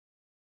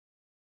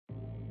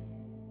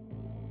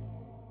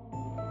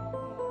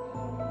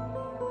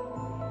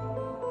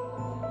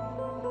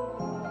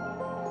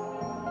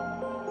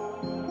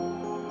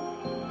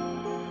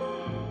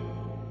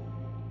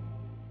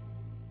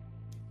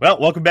Well,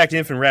 welcome back to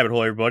Infinite Rabbit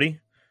Hole, everybody.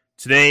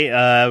 Today,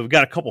 we've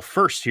got a couple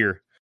firsts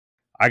here.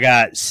 I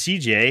got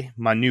CJ,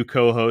 my new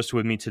co-host,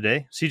 with me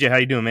today. CJ, how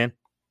you doing, man?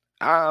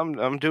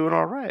 I'm doing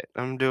all right.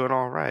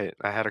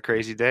 I had a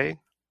crazy day,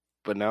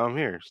 but now I'm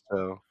here.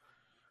 So,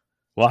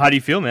 Well, how do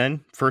you feel,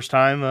 man? First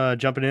time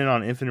jumping in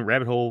on Infinite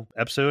Rabbit Hole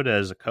episode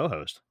as a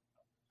co-host.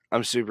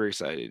 I'm super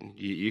excited.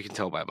 You can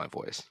tell by my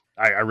voice.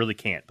 I really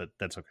can't, but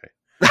that's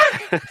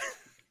okay.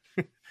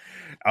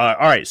 All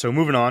right, so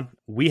moving on.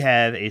 We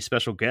have a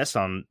special guest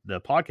on the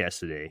podcast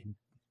today.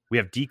 We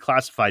have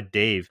Declassified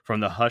Dave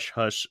from the Hush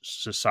Hush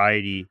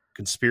Society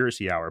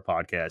Conspiracy Hour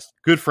podcast.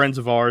 Good friends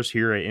of ours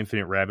here at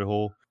Infinite Rabbit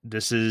Hole.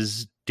 This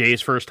is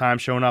Dave's first time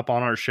showing up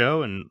on our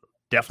show, and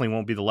definitely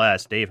won't be the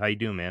last. Dave, how you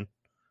doing, man?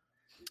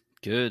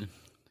 Good.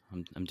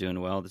 I'm doing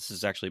well. This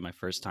is actually my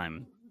first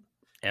time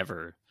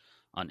ever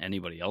on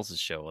anybody else's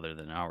show other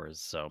than ours,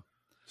 so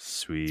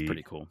sweet. It's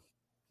pretty cool.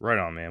 Right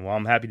on, man. Well,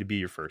 I'm happy to be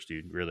your first,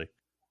 dude. Really.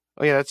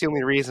 Oh yeah, that's the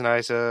only reason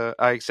I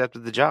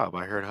accepted the job.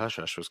 I heard Hush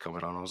Hush was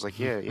coming on. I was like,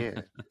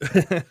 yeah.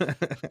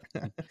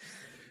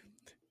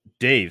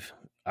 Dave,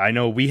 I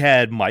know we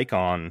had Mike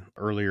on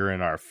earlier in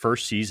our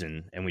first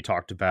season, and we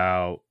talked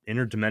about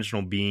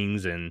interdimensional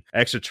beings and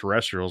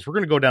extraterrestrials. We're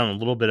going to go down a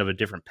little bit of a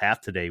different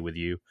path today with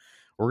you.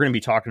 We're going to be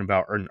talking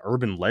about an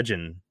urban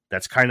legend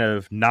that's kind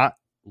of not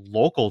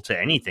local to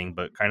anything,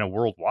 but kind of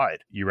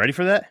worldwide. You ready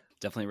for that?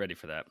 Definitely ready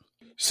for that.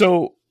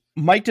 So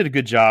Mike did a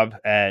good job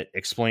at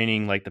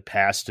explaining like the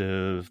past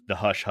of the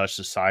Hush Hush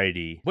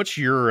Society. What's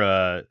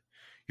your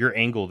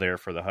angle there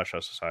for the Hush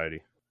Hush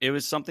Society? It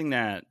was something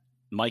that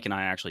Mike and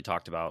I actually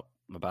talked about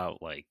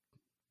like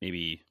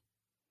maybe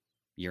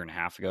a year and a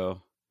half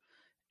ago,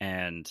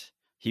 and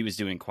he was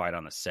doing Quiet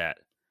on the Set,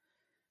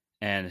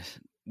 and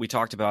we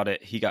talked about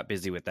it. He got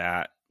busy with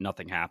that.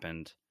 Nothing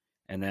happened.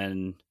 And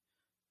then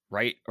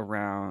right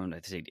around,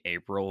 I'd say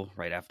April,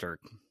 right after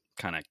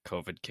kind of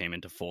COVID came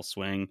into full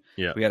swing,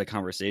 we had a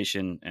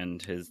conversation,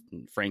 and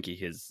Frankie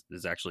is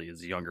actually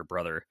his younger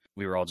brother.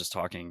 We were all just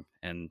talking,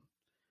 and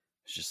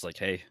it's just like,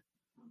 hey,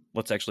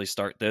 let's actually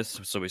start this.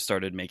 So we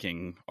started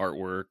making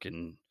artwork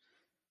and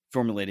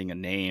formulating a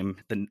name.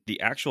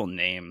 The actual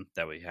name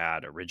that we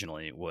had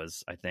originally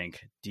was, I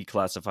think,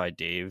 Declassified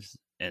Dave's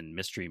and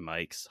Mystery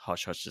Mike's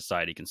Hush Hush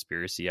Society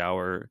Conspiracy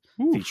Hour,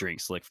 featuring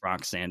Slick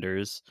Frank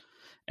Sanders.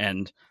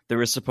 And there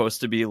was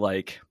supposed to be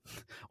like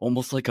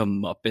almost like a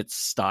Muppets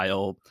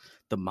style,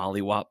 the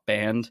Mollywop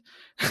Band.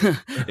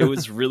 It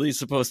was really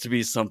supposed to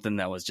be something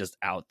that was just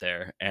out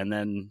there. And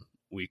then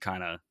we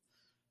kind of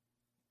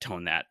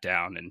toned that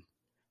down, and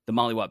the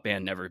Mollywop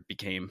Band never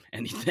became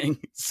anything.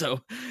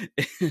 So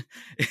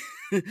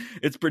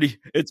it's pretty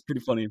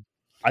funny.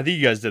 I think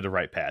you guys did the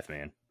right path,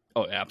 man.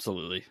 Oh,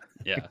 absolutely.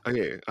 Yeah.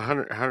 Okay,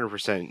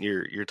 100%.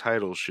 Your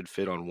titles should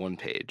fit on one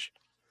page.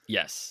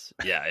 Yes.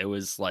 Yeah, it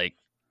was like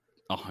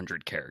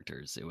 100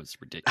 characters. It was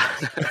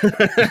ridiculous.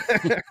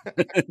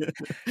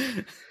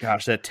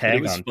 Gosh, that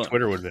tag on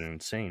Twitter would have been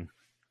insane.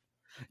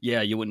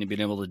 Yeah, you wouldn't have been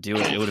able to do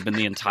it. It would have been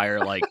the entire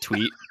like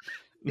tweet.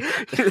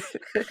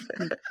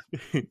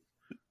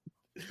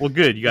 Well,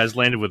 good. You guys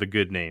landed with a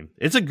good name.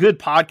 It's a good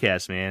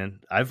podcast,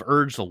 man. I've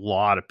urged a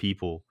lot of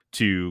people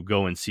to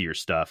go and see your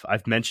stuff.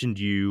 I've mentioned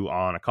you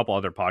on a couple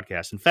other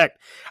podcasts. In fact,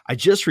 I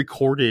just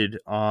recorded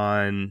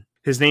on,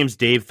 his name's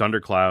Dave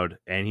Thundercloud,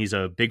 and he's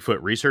a Bigfoot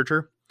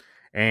researcher.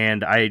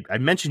 And I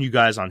mentioned you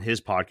guys on his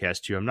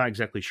podcast too. I'm not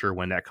exactly sure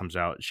when that comes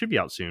out. It should be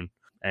out soon.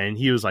 And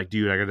he was like,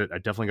 dude, I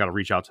definitely got to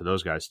reach out to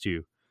those guys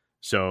too.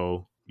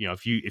 So, you know,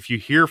 if you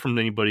hear from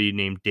anybody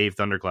named Dave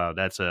Thundercloud,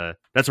 that's a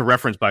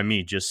reference by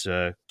me. Just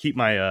keep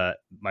my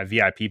my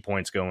VIP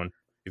points going,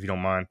 if you don't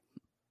mind.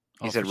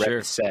 He said rep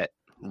the set.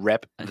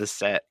 Rep the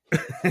set.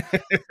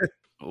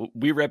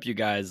 We rep you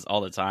guys all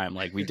the time.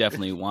 Like, we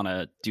definitely want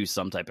to do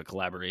some type of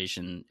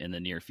collaboration in the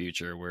near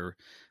future where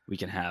we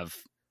can have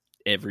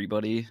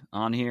everybody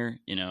on here,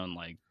 you know, and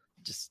like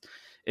just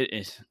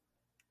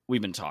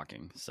we've been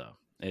talking, so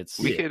it's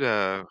we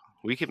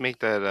could make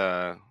that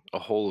a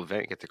whole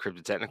event, get the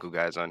Cryptotechnical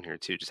guys on here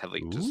too, just have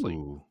like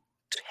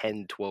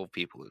 10 12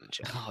 people in the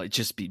chat. Oh, it'd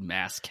just be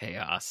mass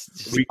chaos.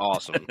 Just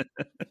awesome.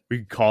 We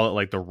could call it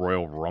like the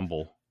Royal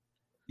Rumble.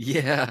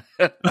 Yeah.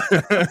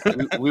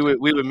 we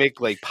would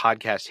make like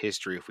podcast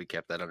history if we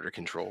kept that under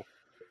control.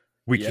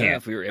 We can't.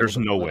 If we were able There's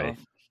no way.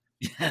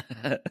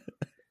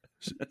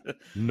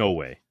 No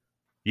way.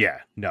 Yeah,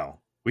 no,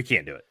 we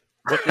can't do it.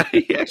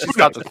 He actually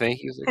stopped to think.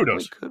 He was like, who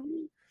knows? Could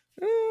we?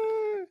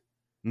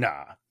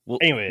 Nah.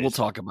 Anyways, we'll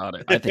talk about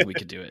it. I think we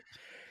could do it.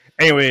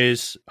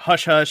 Anyways,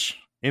 Hush Hush,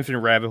 Infinite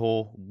Rabbit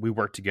Hole, we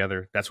work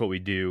together. That's what we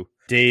do.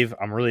 Dave,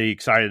 I'm really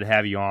excited to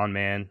have you on,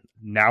 man.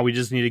 Now we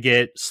just need to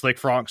get Slick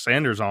Frank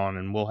Sanders on,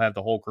 and we'll have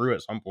the whole crew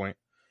at some point.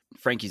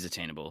 Frankie's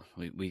attainable.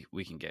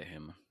 We can get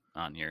him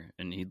on here,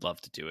 and he'd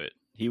love to do it.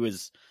 He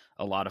was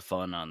a lot of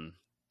fun on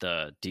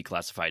the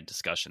declassified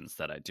discussions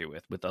that I do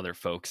with other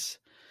folks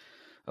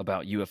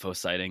about UFO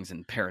sightings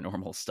and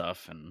paranormal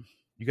stuff. And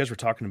you guys were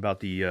talking about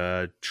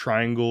the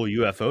triangle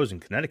UFOs in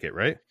Connecticut,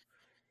 right?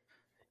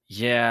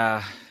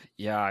 Yeah.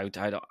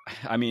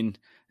 I mean,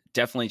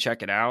 definitely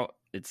check it out.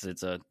 it's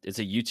a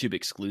YouTube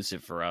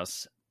exclusive for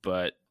us,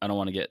 but I don't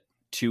want to get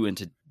too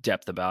into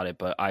depth about it.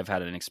 But I've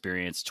had an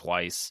experience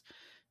twice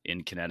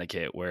in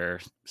Connecticut where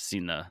I've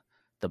seen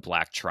the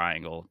black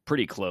triangle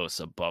pretty close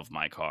above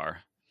my car.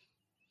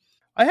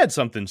 I had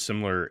something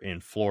similar in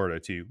Florida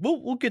too.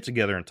 We'll get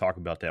together and talk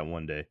about that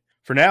one day.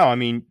 For now, I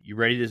mean, you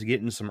ready to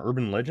get into some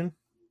urban legend?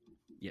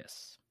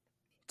 Yes.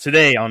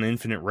 Today on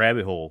Infinite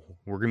Rabbit Hole,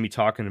 we're going to be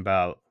talking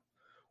about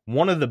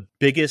one of the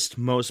biggest,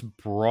 most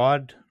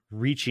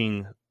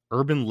broad-reaching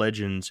urban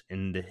legends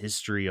in the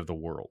history of the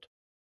world.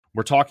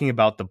 We're talking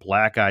about the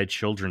Black-Eyed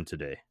Children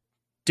today.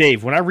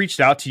 Dave, when I reached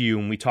out to you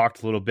and we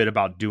talked a little bit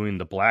about doing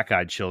the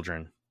Black-Eyed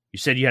Children, you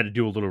said you had to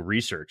do a little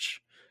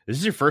research. Is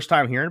this your first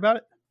time hearing about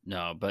it?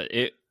 No, but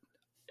it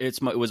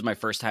was my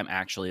first time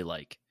actually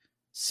like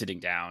sitting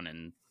down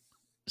and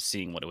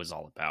seeing what it was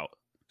all about.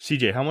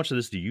 CJ, how much of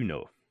this do you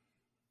know?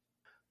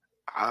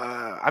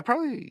 I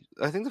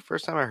think the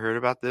first time I heard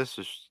about this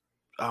was,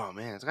 oh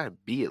man, it's got to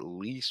be at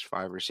least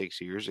 5 or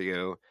 6 years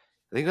ago.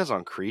 I think it was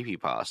on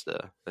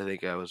Creepypasta. I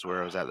think I was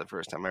where I was at the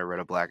first time I read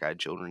a Black-Eyed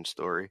Children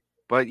story.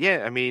 But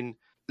yeah, I mean,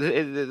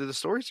 the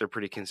stories are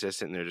pretty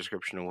consistent in their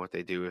description of what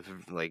they do with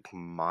like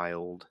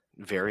mild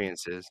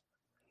variances.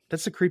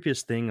 That's the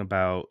creepiest thing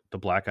about the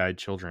Black-Eyed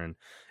Children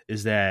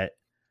is that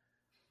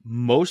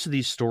most of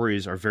these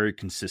stories are very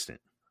consistent.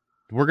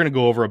 We're going to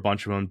go over a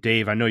bunch of them.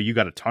 Dave, I know you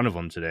got a ton of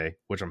them today,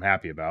 which I'm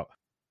happy about.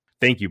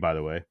 Thank you, by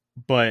the way.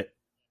 But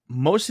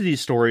most of these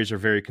stories are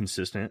very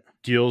consistent.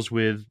 Deals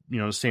with,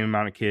 the same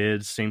amount of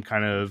kids, same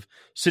kind of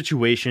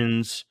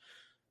situations.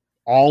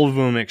 All of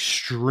them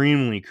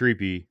extremely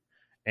creepy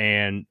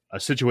and a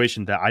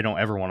situation that I don't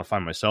ever want to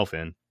find myself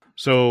in.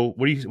 So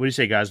what do you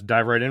say, guys?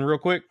 Dive right in real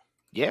quick?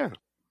 Yeah.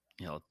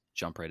 I'll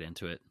jump right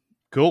into it.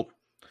 Cool.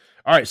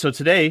 All right, so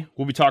today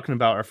we'll be talking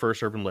about our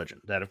first urban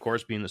legend, that of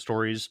course being the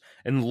stories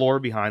and the lore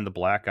behind the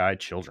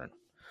Black-Eyed Children.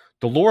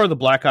 The lore of the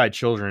Black-Eyed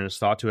Children is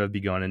thought to have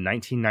begun in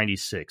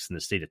 1996 in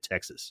the state of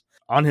Texas.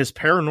 On his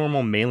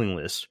paranormal mailing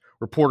list,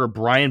 reporter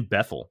Brian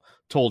Bethel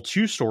told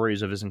 2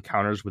 stories of his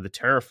encounters with the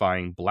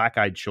terrifying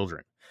Black-Eyed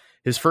Children.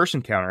 His first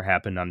encounter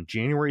happened on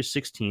January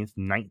 16th,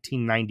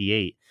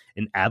 1998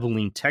 in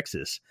Abilene,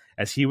 Texas,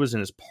 as he was in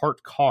his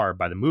parked car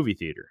by the movie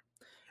theater.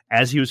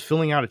 As he was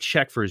filling out a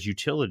check for his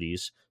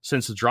utilities,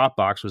 since the drop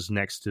box was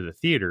next to the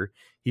theater,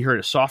 he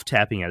heard a soft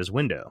tapping at his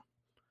window.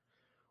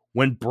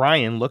 When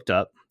Brian looked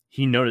up,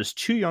 he noticed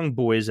 2 young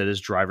boys at his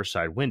driver's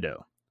side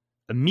window.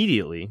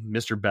 Immediately,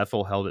 Mr.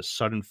 Bethel held a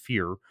sudden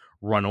fear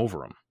run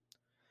over him.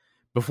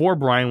 Before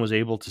Brian was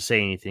able to say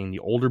anything, the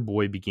older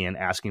boy began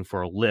asking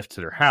for a lift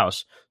to their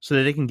house so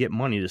that they can get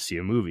money to see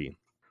a movie.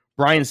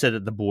 Brian said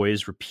that the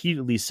boys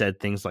repeatedly said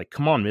things like,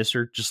 "Come on,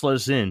 mister, just let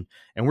us in,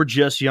 and we're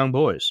just young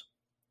boys."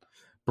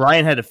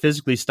 Brian had to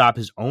physically stop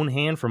his own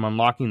hand from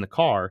unlocking the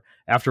car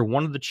after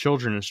one of the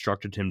children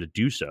instructed him to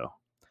do so.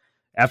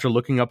 After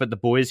looking up at the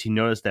boys, he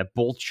noticed that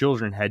both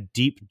children had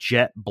deep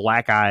jet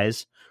black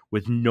eyes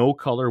with no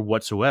color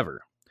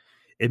whatsoever.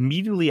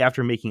 Immediately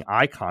after making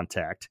eye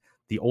contact,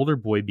 the older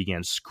boy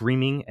began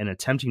screaming and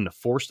attempting to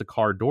force the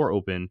car door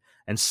open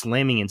and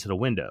slamming into the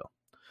window.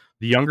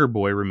 The younger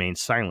boy remained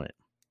silent.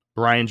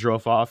 Brian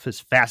drove off as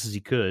fast as he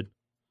could.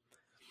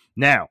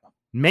 Now,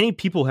 many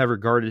people have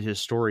regarded his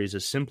stories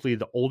as simply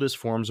the oldest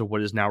forms of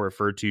what is now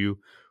referred to,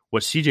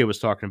 what CJ was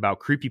talking about,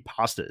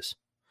 creepypastas.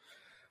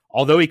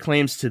 Although he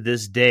claims to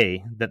this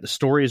day that the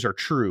stories are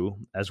true,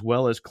 as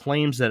well as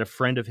claims that a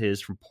friend of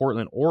his from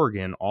Portland,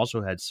 Oregon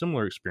also had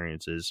similar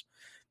experiences,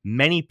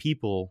 many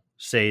people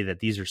say that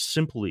these are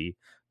simply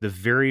the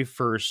very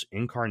first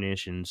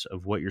incarnations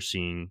of what you're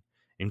seeing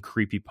in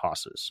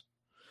creepypastas.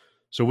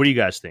 So what do you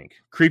guys think?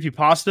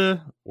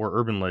 Creepypasta or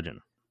urban legend?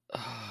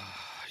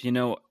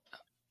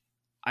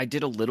 I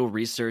did a little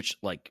research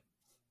like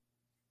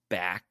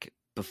back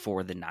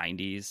before the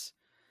 90s,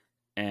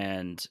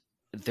 and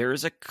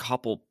there's a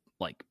couple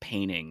like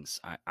paintings,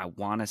 I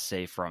want to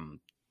say from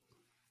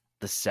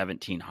the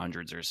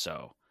 1700s or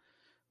so,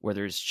 where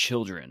there's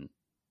children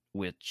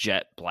with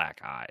jet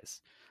black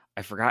eyes.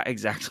 I forgot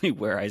exactly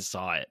where I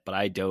saw it, but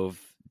I dove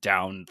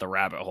down the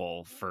rabbit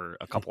hole for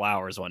a couple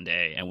hours one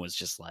day and was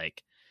just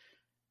like,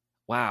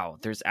 wow,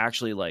 there's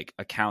actually like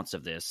accounts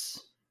of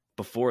this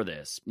before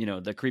this.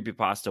 The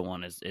creepypasta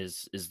one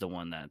is the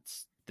one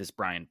that's this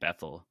Brian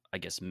Bethel, I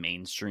guess,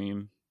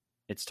 mainstream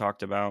it's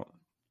talked about.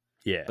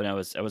 Yeah. But I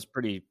was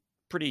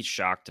pretty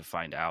shocked to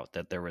find out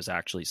that there was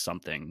actually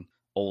something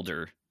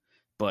older,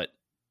 but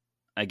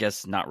I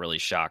guess not really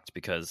shocked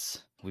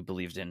because we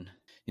believed in,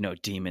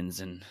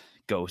 demons and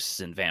ghosts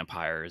and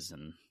vampires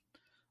and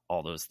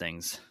all those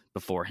things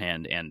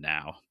beforehand and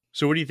now.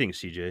 So what do you think,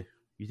 CJ?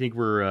 You think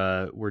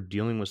we're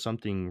dealing with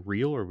something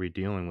real, or are we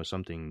dealing with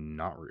something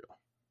not real?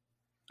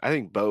 I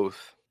think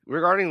both.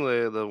 Regarding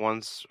the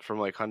ones from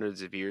like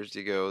hundreds of years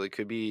ago, it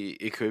could be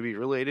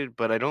related,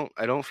 but I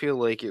don't feel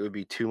like it would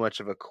be too much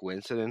of a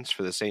coincidence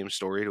for the same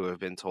story to have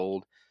been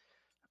told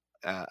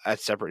at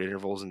separate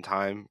intervals in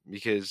time,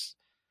 because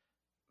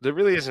there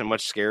really isn't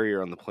much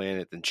scarier on the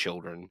planet than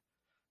children,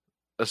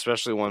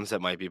 especially ones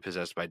that might be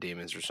possessed by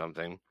demons or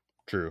something.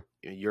 True.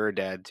 You're a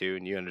dad too,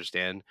 and you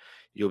understand.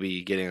 You'll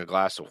be getting a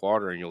glass of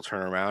water, and you'll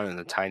turn around, and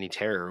the tiny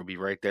terror will be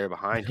right there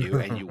behind you,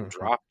 and you will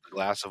drop the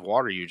glass of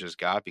water you just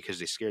got because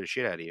they scared the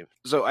shit out of you.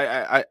 So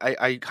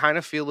I kind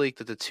of feel like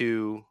that the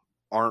two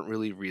aren't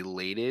really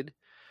related.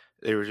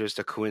 They were just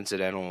a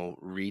coincidental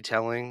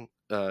retelling,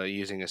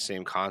 using the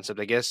same concept.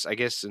 I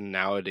guess in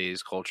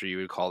nowadays culture you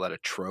would call that a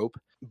trope.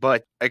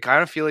 But I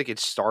kind of feel like it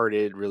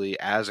started really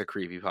as a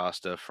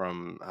creepypasta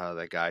from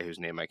that guy whose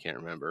name I can't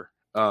remember.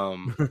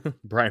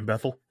 Brian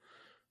Bethel.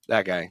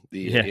 That guy,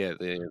 Yeah.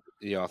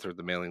 the author of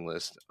the mailing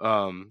list.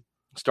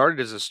 Started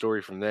as a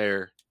story from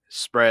there,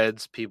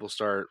 spreads, people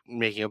start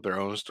making up their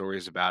own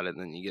stories about it, and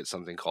then you get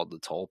something called the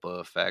Tulpa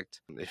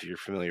effect. If you're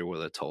familiar with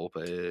what a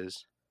Tulpa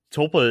is.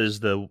 Tulpa is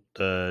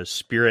the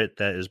spirit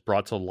that is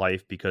brought to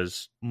life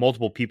because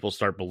multiple people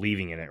start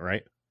believing in it,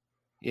 right?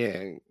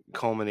 Yeah,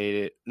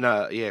 culminated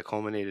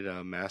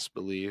mass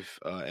belief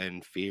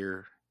and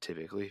fear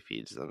typically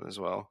feeds them as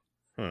well.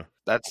 Huh.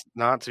 That's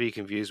not to be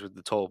confused with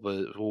the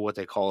tulpa, what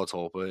they call a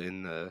tulpa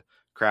in the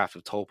craft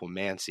of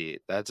tulpamancy.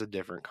 That's a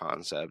different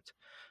concept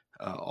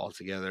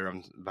altogether.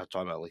 I'm about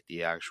talking about like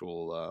the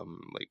actual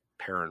like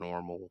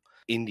paranormal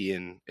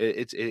Indian.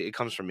 It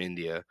comes from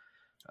India,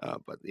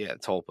 but yeah,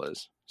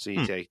 tulpas. So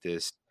you take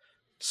this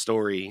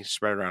story,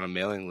 spread around a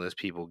mailing list,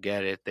 people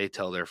get it, they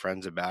tell their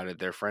friends about it,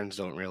 their friends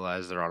don't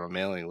realize they're on a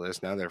mailing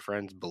list, now their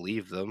friends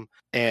believe them,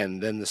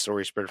 and then the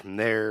story spread from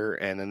there.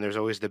 And then there's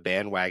always the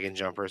bandwagon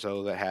jumpers.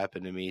 Oh, that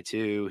happened to me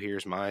too,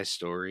 here's my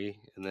story.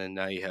 And then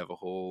now you have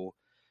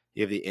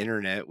the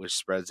internet, which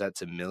spreads that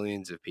to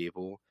millions of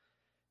people,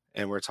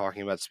 and we're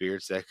talking about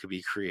spirits that could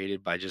be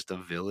created by just a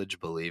village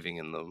believing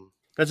in them.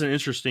 That's an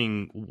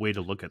interesting way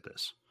to look at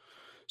this.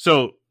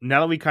 So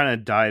now that we kind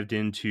of dived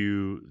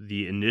into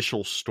the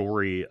initial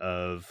story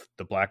of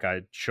the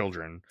Black-Eyed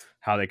Children,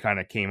 how they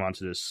kind of came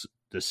onto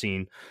the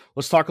scene,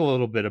 let's talk a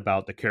little bit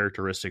about the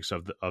characteristics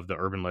of the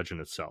urban legend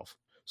itself.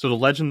 So the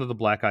legend of the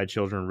Black-Eyed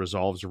Children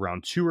revolves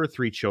around 2 or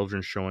 3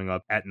 children showing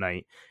up at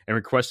night and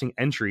requesting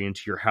entry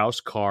into your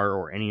house, car,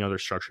 or any other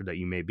structure that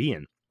you may be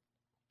in.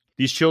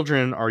 These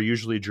children are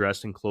usually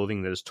dressed in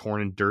clothing that is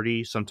torn and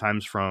dirty,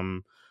 sometimes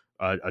from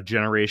a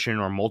generation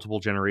or multiple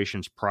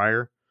generations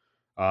prior.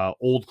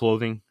 Old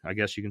clothing, I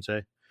guess you can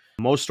say.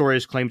 Most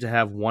stories claim to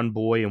have one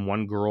boy and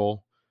one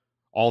girl,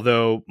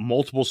 although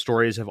multiple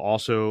stories have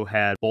also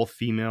had both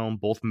female and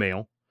both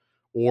male,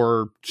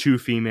 or 2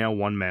 female,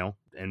 1 male,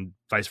 and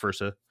vice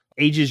versa.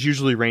 Ages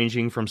usually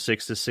ranging from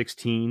 6 to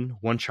 16.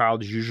 One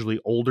child is usually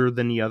older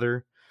than the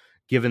other,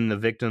 giving the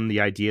victim the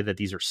idea that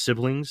these are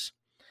siblings.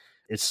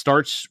 It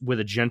starts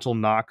with a gentle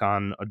knock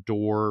on a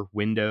door,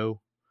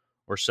 window,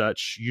 or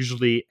such,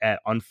 usually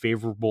at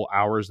unfavorable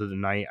hours of the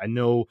night. I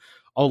know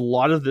a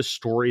lot of the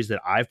stories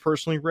that I've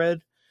personally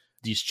read,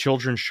 these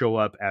children show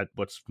up at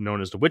what's known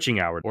as the witching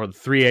hour, or the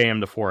 3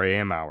 a.m. to 4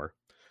 a.m. hour.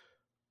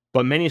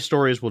 But many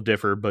stories will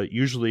differ, but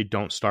usually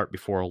don't start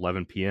before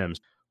 11 p.m.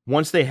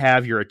 Once they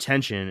have your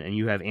attention and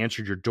you have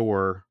answered your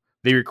door,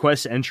 they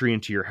request entry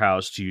into your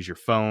house to use your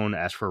phone,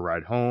 ask for a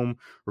ride home,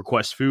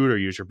 request food, or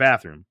use your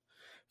bathroom.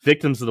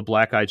 Victims of the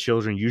Black-Eyed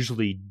Children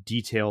usually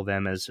detail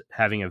them as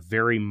having a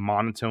very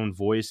monotone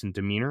voice and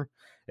demeanor,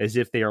 as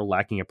if they are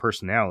lacking a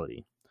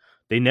personality.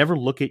 They never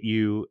look at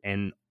you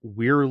and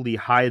wearily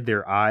hide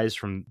their eyes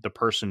from the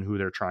person who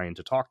they're trying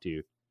to talk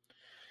to.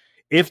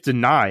 If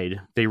denied,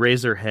 they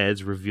raise their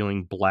heads,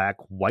 revealing black,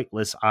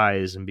 whiteless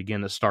eyes, and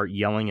begin to start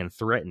yelling and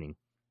threatening.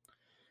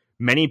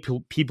 Many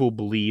people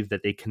believe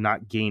that they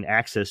cannot gain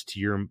access to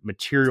your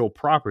material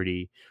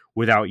property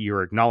without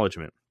your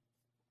acknowledgement.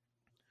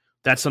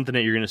 That's something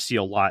that you're going to see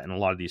a lot in a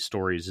lot of these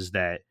stories, is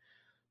that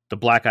the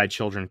Black-Eyed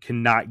Children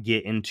cannot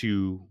get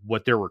into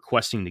what they're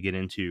requesting to get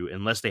into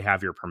unless they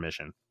have your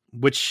permission,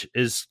 which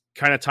is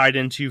kind of tied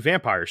into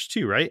vampires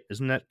too, right?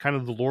 Isn't that kind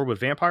of the lore with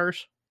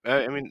vampires?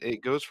 I mean,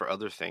 it goes for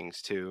other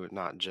things too,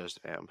 not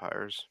just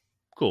vampires.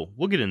 Cool.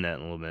 We'll get into that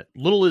in a little bit.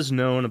 Little is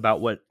known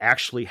about what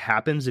actually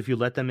happens if you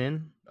let them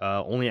in.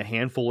 Only a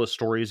handful of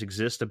stories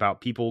exist about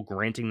people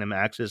granting them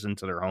access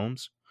into their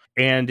homes.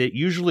 And it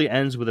usually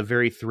ends with a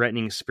very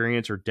threatening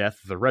experience or death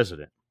of the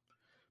resident.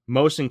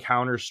 Most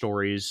encounter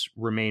stories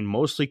remain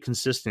mostly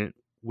consistent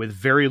with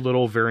very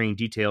little varying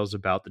details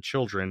about the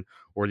children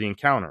or the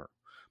encounter.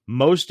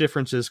 Most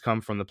differences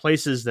come from the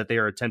places that they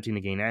are attempting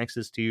to gain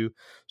access to,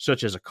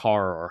 such as a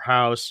car or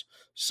house.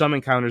 Some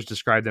encounters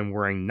describe them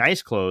wearing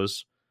nice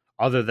clothes,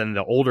 other than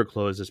the older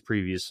clothes as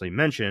previously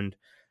mentioned,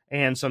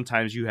 and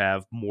sometimes you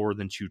have more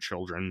than 2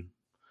 children.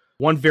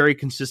 One very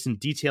consistent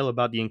detail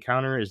about the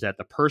encounter is that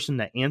the person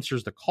that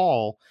answers the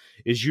call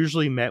is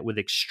usually met with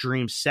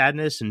extreme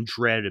sadness and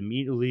dread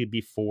immediately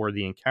before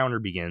the encounter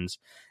begins,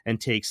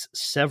 and takes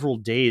several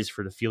days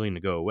for the feeling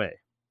to go away.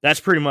 That's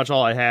pretty much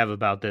all I have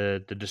about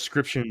the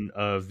description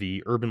of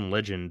the urban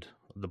legend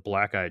of the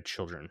Black-Eyed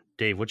Children.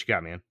 Dave, what you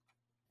got, man?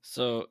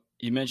 So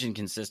you mentioned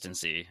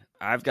consistency.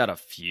 I've got a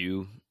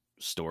few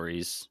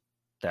stories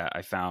that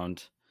I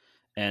found,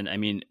 and I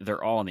mean,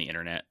 they're all on the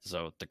internet,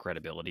 so the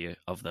credibility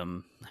of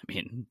them, I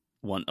mean,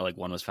 one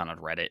was found on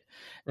Reddit,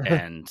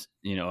 and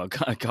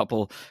a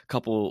couple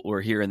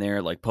were here and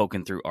there like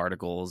poking through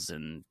articles.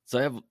 And so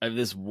I have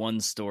this one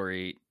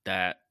story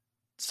that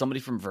somebody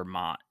from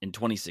Vermont in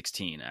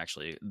 2016.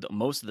 Actually,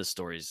 most of the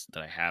stories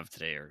that I have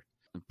today are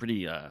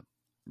pretty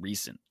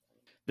recent.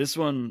 This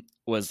one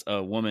was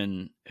a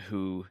woman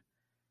who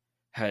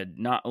had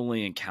not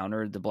only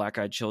encountered the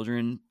black-eyed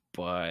children,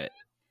 but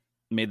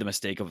made the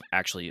mistake of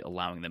actually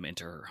allowing them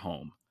into her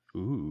home.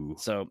 Ooh.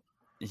 So,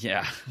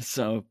 yeah.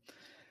 So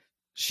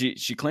she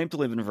claimed to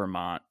live in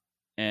Vermont,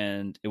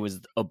 and it was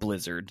a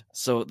blizzard.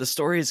 So the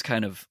story is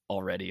kind of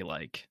already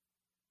like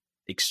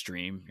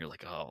extreme. You're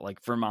like, oh,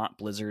 like Vermont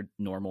blizzard,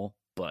 normal.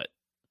 But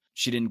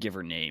she didn't give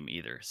her name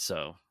either.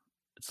 So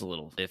it's a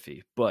little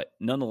iffy. But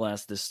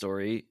nonetheless, this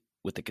story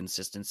with the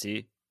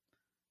consistency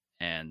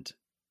and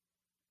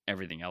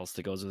everything else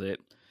that goes with it,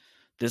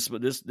 this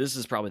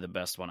is probably the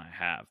best one I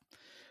have.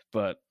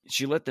 But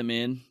she let them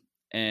in,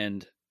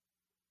 and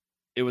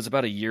it was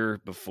about a year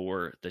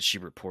before that she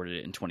reported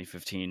it in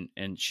 2015,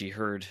 and she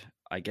heard,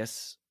 I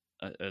guess,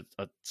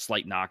 a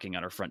slight knocking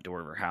on her front door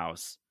of her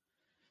house.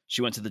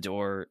 She went to the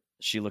door,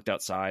 she looked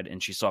outside,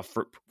 and she saw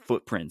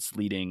footprints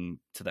leading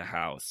to the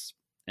house,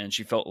 and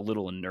she felt a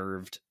little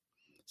unnerved,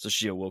 so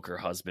she awoke her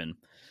husband.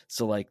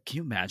 So, like, can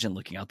you imagine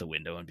looking out the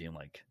window and being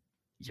like,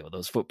 yo,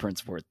 those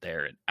footprints weren't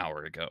there an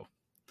hour ago?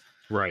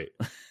 Right.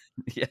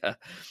 Yeah,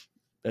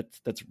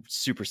 that's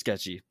super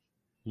sketchy.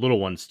 Little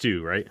ones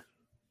too, right?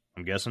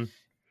 I'm guessing.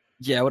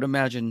 Yeah, I would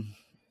imagine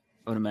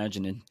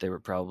they were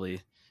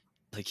probably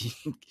like,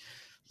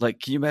 like,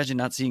 can you imagine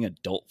not seeing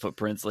adult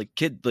footprints? Like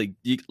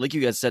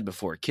you guys said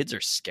before, kids are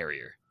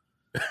scarier.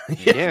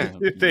 Yeah,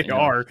 they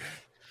are.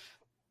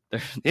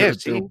 Yeah,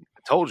 see, I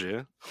told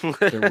you.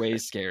 They're way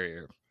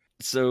scarier.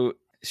 So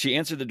she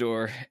answered the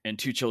door, and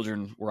two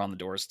children were on the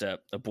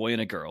doorstep, a boy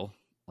and a girl,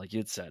 like you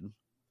had said.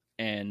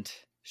 And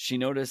she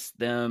noticed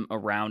them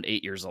around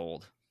 8 years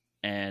old.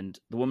 And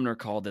the woman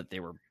recalled that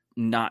they were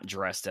not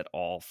dressed at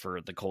all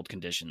for the cold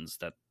conditions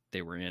that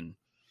they were in,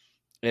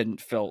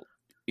 and felt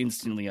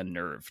instantly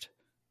unnerved.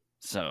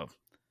 So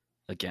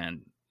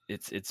again,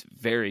 it's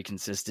very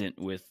consistent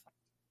with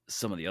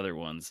some of the other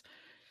ones.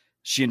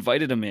 She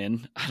invited him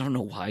in. I don't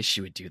know why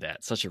she would do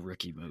that. Such a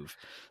rookie move.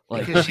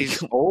 Like, because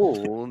she's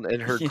old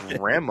and her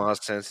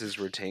grandma's senses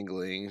were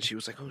tingling. And she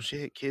was like, "Oh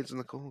shit, kids in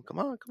the cold! Come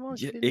on,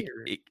 yeah, get in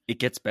here." It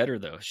gets better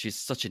though. She's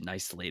such a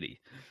nice lady.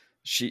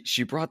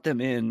 She brought them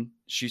in.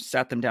 She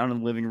sat them down in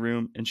the living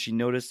room, and she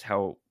noticed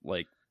how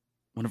like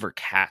one of her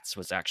cats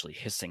was actually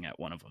hissing at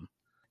one of them.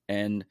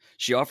 And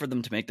she offered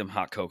them to make them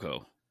hot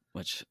cocoa,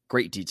 which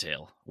great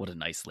detail. What a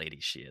nice lady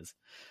she is,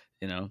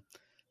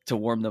 to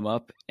warm them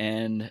up.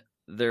 And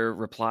their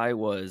reply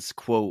was,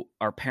 quote,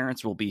 "Our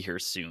parents will be here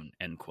soon,"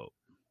 end quote.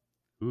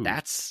 Ooh.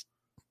 That's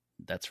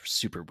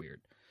super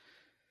weird.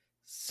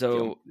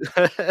 So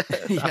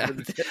yeah.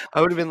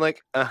 I would have been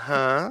like,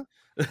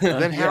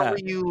 then how were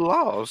you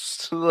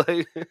lost?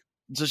 Like,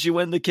 so she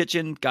went in the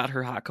kitchen, got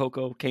her hot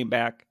cocoa, came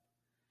back,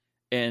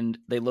 and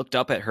they looked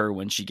up at her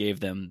when she gave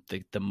them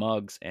the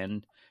mugs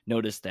and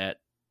noticed that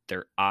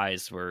their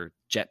eyes were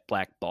jet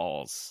black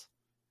balls.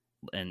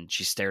 And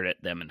she stared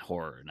at them in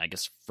horror and I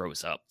guess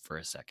froze up for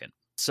a second.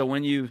 So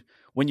when you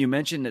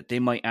mentioned that they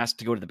might ask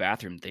to go to the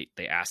bathroom,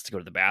 they asked to go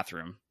to the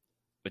bathroom,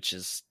 which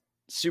is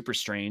super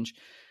strange.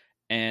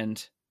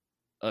 And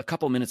a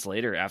couple minutes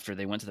later, after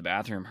they went to the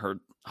bathroom, her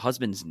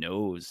husband's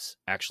nose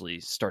actually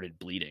started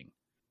bleeding.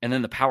 And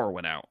then the power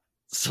went out.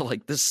 So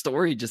like this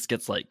story just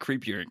gets like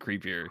creepier and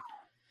creepier.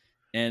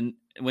 And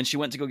when she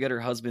went to go get her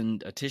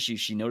husband a tissue,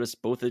 she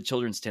noticed both of the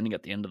children standing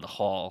at the end of the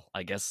hall.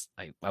 I guess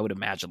I would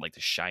imagine like The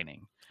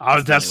Shining.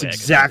 That's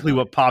exactly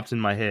what popped in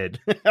my head.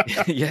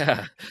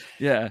 Yeah.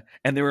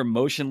 And they were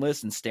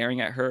motionless and staring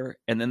at her.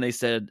 And then they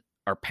said,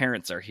 "Our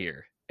parents are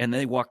here." And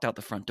they walked out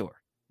the front door.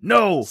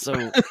 No.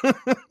 So,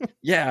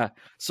 yeah.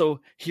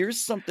 So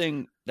here's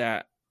something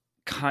that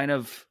kind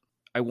of,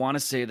 I want to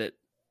say that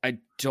I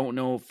don't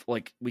know if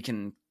like we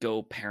can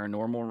go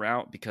paranormal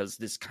route, because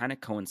this kind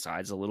of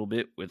coincides a little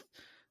bit with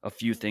a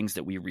few things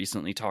that we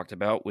recently talked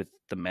about with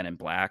the Men in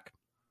Black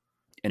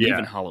and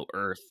even Hollow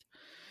Earth.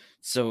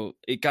 So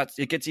it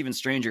gets even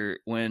stranger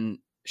when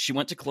she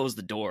went to close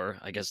the door,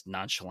 I guess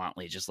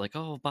nonchalantly, just like,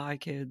 "Oh, bye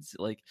kids."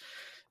 Like,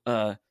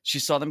 she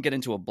saw them get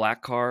into a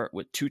black car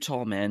with two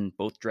tall men,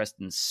 both dressed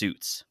in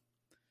suits.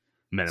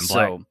 Men in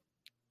Black.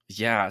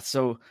 Yeah.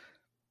 So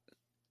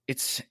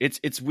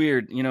it's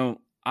weird.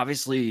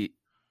 Obviously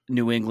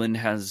New England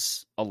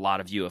has a lot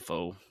of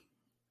UFO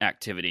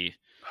activity.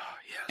 Oh,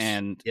 yes.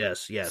 And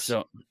yes.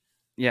 So,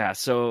 yeah.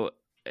 So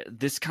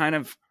this kind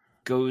of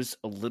goes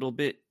a little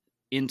bit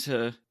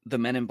into the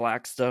Men in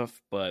Black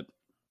stuff, but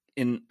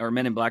in our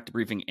Men in Black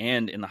debriefing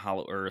and in the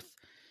Hollow Earth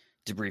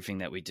debriefing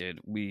that we did,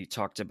 we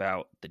talked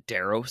about the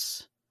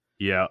Deros.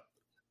 Yeah.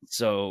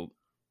 So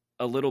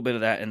a little bit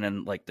of that, and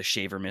then like the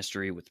Shaver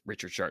mystery with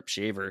Richard Sharp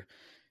Shaver.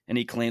 And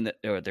he claimed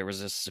that there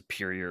was a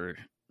superior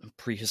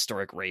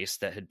prehistoric race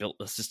that had built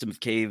a system of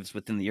caves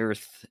within the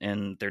earth,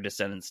 and their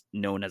descendants,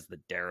 known as the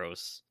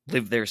Deros,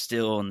 live there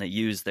still, and they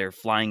use their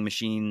flying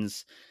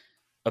machines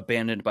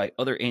abandoned by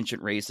other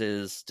ancient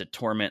races to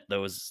torment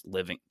us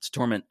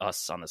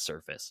on the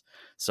surface.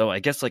 So I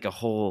guess like a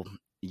whole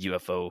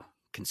UFO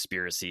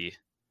conspiracy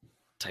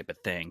type of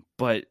thing,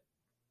 but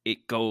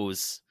it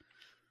goes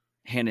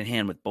hand in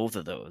hand with both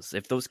of those.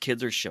 If those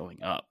kids are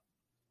showing up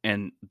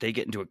and they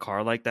get into a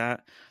car like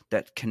that,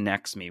 that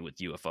connects me with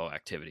UFO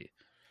activity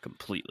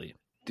completely.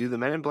 Do the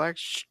Men in Black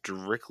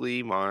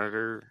strictly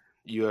monitor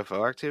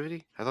UFO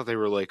activity? I thought they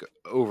were like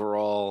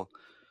overall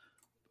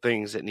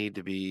things that need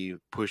to be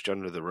pushed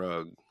under the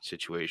rug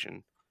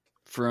situation.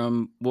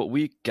 From what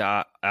we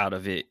got out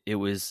of it, it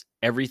was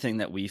everything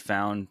that we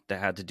found that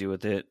had to do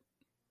with it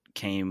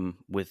came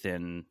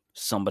within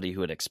somebody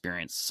who had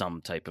experienced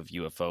some type of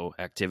UFO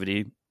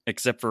activity,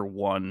 except for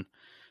one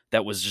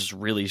that was just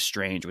really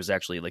strange. It was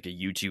actually like a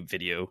YouTube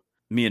video.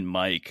 Me and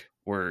Mike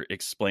were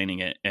explaining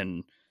it,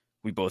 and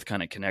we both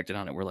kind of connected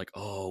on it. We're like,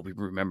 oh, we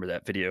remember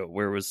that video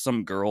where it was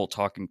some girl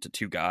talking to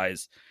two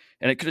guys,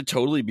 and it could have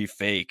totally be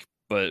fake,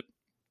 but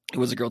it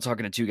was a girl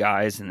talking to two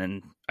guys, and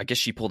then I guess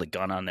she pulled a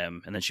gun on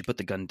them, and then she put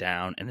the gun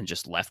down and then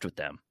just left with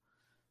them.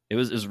 It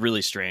was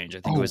really strange.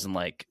 I think it was in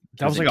like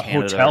that was like a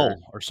hotel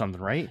or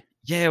something, right?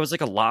 Yeah, it was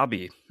like a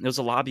lobby. It was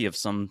a lobby of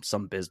some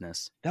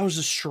business. That was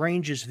the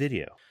strangest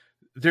video.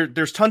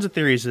 There's tons of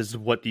theories as to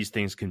what these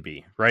things can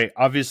be, right?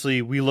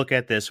 Obviously, we look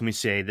at this and we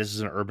say this is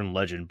an urban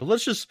legend, but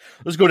let's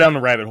go down the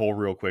rabbit hole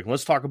real quick.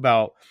 Let's talk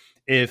about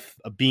if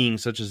a being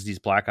such as these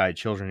black-eyed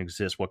children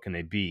exist, what can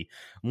they be?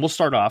 And we'll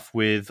start off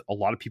with a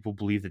lot of people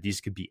believe that these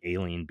could be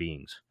alien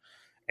beings.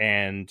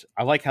 And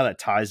I like how that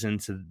ties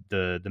into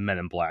the Men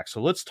in Black.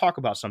 So let's talk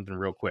about something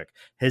real quick.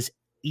 Has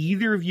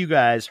either of you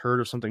guys heard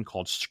of something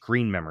called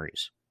screen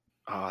memories?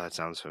 Oh, that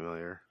sounds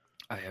familiar.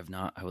 I have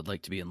not. I would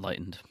like to be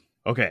enlightened.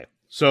 Okay,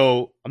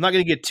 so I'm not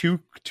going to get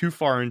too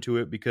far into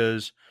it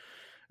because,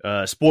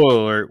 spoiler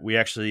alert, we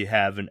actually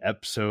have an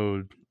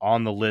episode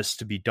on the list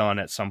to be done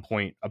at some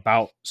point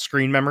about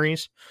screen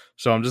memories.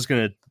 So I'm just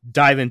going to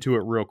dive into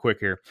it real quick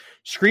here.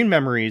 Screen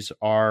memories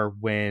are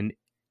when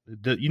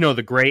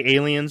the gray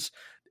aliens,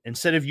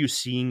 instead of you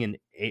seeing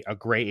a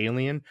gray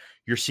alien,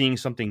 you're seeing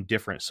something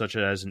different, such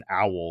as an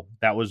owl.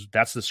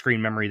 That's the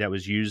screen memory that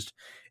was used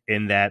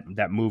in that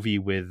movie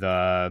with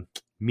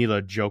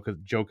Mila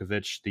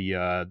Djokovic,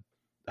 the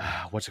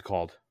what's it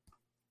called?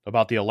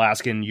 About the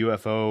Alaskan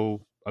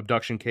UFO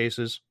abduction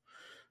cases.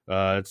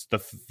 It's the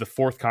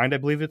Fourth Kind, I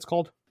believe it's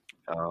called.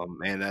 Oh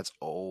man, that's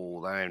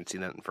old. I haven't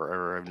seen that in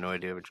forever. I have no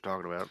idea what you're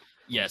talking about.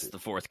 Yes, The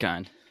Fourth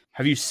Kind.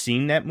 Have you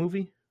seen that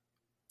movie?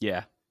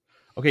 Yeah.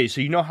 Okay,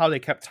 so you know how they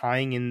kept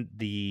tying in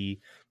the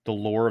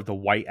lore of the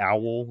white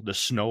owl, the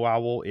snow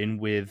owl, in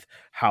with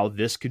how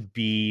this could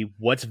be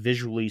what's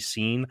visually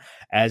seen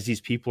as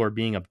these people are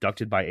being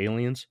abducted by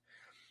aliens?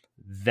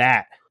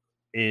 That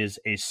is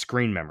a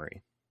screen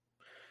memory.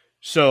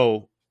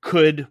 So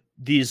could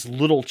these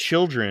little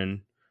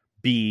children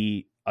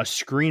be a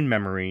screen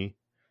memory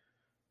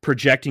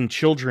projecting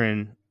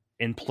children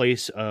in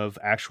place of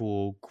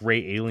actual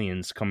gray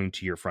aliens coming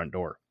to your front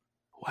door?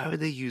 Why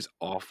would they use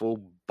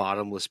awful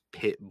bottomless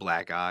pit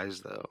black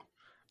eyes, though?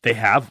 They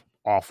have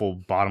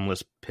awful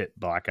bottomless pit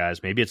black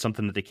eyes. Maybe it's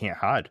something that they can't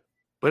hide.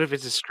 But if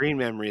it's a screen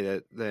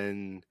memory,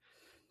 then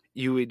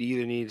you would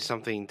either need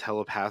something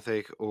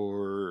telepathic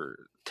or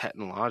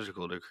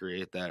technological to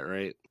create that,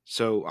 right?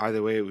 So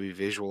either way, it would be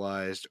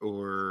visualized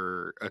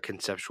or a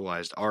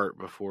conceptualized art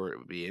before it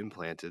would be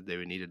implanted. They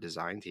would need a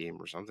design team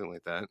or something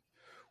like that.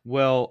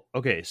 Well,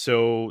 okay,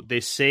 so they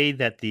say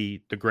that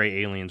the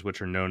gray aliens,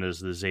 which are known as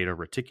the Zeta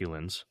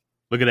Reticulans.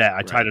 Look at that!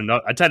 I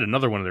tied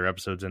another one of their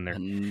episodes in there.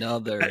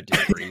 Another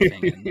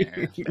debriefing in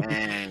there.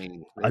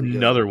 Bang!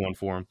 Another one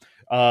for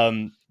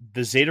them.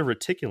 The Zeta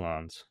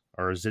Reticulans,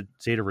 or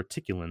Zeta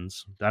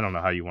Reticulans, I don't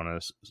know how you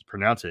want to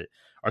pronounce it,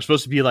 are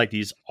supposed to be like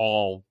these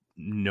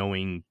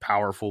all-knowing,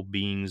 powerful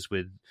beings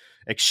with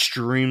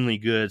extremely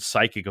good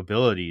psychic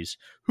abilities.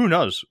 Who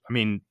knows? I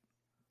mean,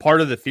 part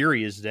of the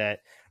theory is that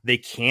they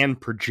can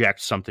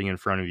project something in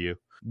front of you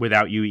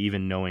without you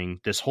even knowing.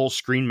 This whole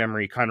screen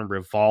memory kind of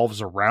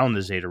revolves around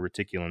the Zeta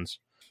Reticulans.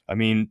 I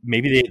mean,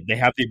 maybe they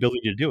have the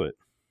ability to do it.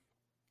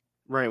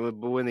 Right,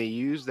 but when they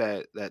use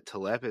that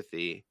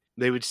telepathy,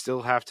 they would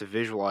still have to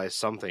visualize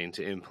something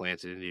to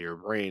implant it into your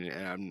brain.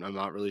 And I'm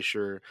not really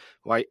sure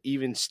why,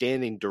 even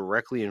standing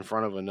directly in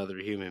front of another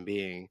human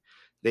being,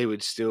 they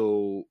would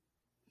still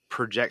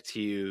project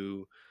to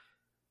you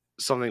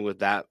something with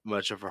that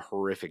much of a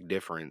horrific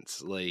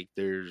difference. Like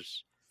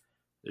there's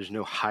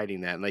no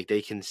hiding that. Like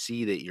they can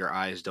see that your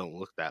eyes don't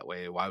look that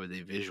way. Why would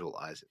they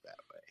visualize it that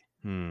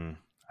way?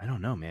 I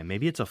don't know, man.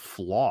 Maybe it's a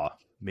flaw.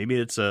 Maybe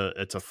it's a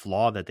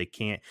flaw that they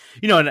can't,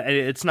 and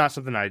it's not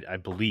something I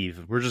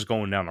believe. We're just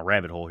going down a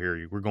rabbit hole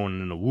here. We're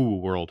going in the woo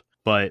world,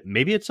 but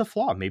maybe it's a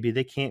flaw. Maybe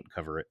they can't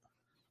cover it.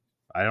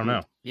 I don't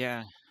know.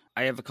 Yeah.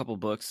 I have a couple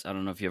books. I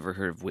don't know if you ever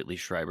heard of Whitley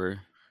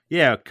Schreiber.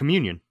 Yeah.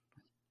 Communion.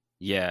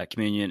 Yeah.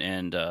 Communion.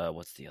 And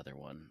what's the other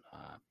one?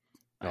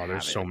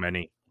 There's so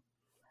many.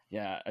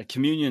 Yeah.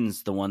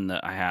 Communion's the one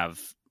that I have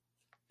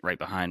right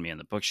behind me on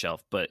the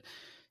bookshelf, but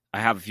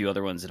I have a few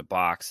other ones in a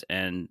box,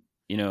 and,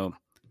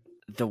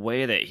 the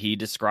way that he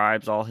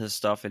describes all his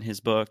stuff in his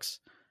books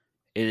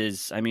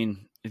is, I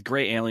mean,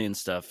 gray alien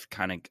stuff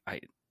kind of,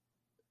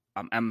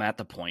 I'm at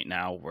the point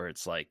now where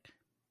it's like,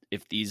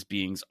 if these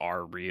beings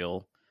are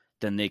real,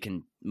 then they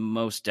can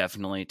most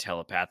definitely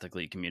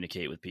telepathically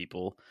communicate with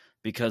people,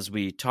 because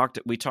we talked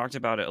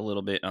about it a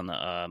little bit on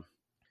the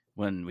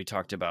when we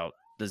talked about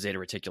the Zeta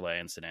Reticuli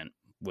incident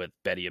with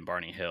Betty and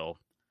Barney Hill,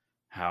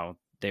 how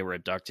they were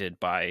abducted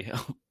by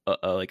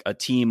a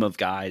team of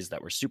guys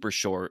that were super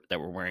short, that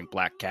were wearing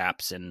black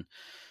caps. And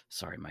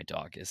sorry, my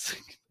dog is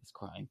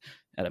crying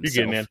at himself.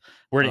 You're good, man.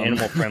 We're an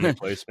animal friendly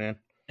place, man.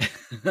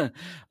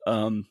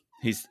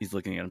 He's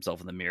looking at himself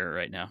in the mirror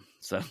right now,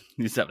 so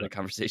he's having a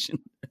conversation.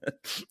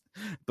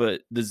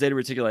 But the Zeta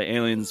Reticuli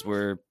aliens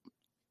were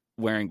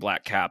wearing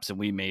black caps, and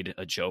we made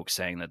a joke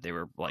saying that they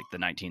were like the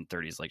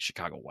 1930s, like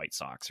Chicago White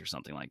Sox or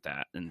something like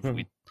that,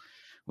 and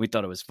we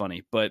thought it was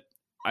funny. But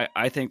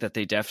I think that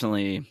they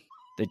definitely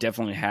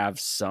have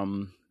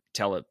some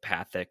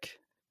telepathic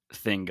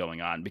thing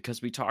going on,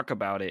 because we talk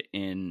about it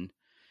in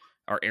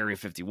our Area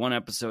 51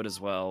 episode as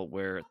well,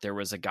 where there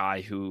was a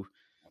guy who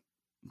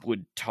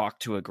would talk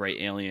to a gray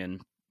alien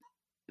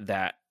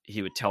that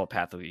he would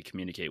telepathically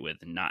communicate with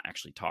and not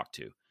actually talk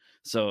to.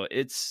 So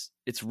it's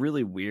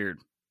really weird.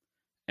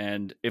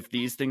 And if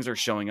these things are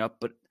showing up,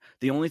 but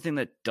the only thing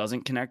that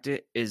doesn't connect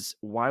it is,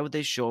 why would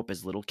they show up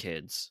as little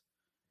kids?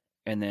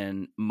 And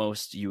then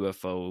most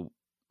UFO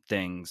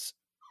things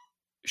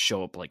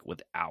show up like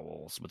with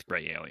owls, with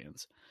gray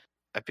aliens.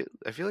 I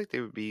feel like they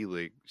would be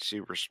like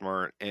super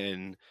smart,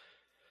 and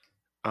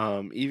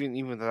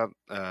even without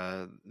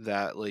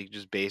that, like,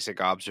 just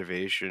basic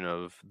observation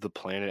of the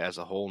planet as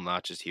a whole,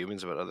 not just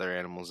humans but other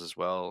animals as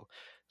well,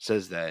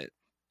 says that,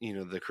 you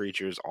know, the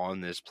creatures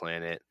on this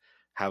planet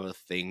have a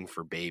thing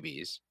for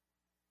babies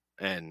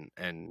and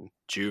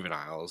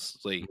juveniles.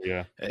 Like,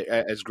 Yeah.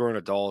 as grown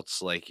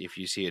adults, like, if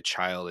you see a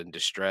child in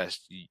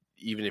distress,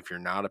 even if you're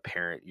not a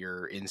parent,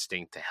 your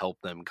instinct to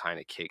help them kind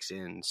of kicks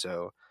in.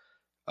 So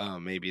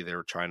maybe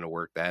they're trying to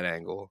work that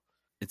angle.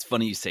 It's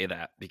funny you say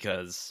that,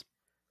 because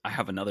I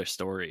have another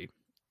story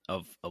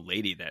of a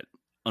lady that,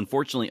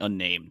 unfortunately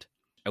unnamed.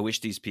 I wish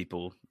these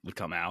people would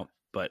come out,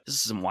 but this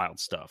is some wild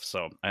stuff,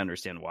 so I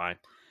understand why.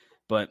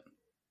 But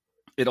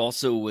it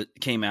also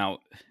came out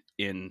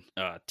in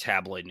a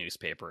tabloid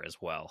newspaper as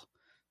well.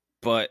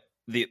 But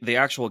the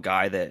actual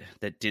guy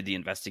that did the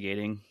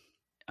investigating,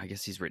 I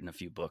guess he's written a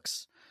few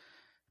books,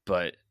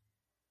 but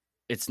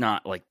it's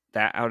not like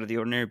that out of the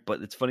ordinary.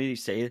 But it's funny you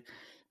say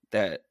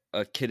that,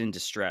 a kid in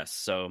distress.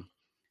 So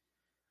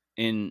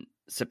in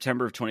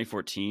September of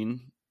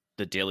 2014,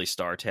 the Daily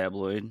Star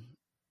tabloid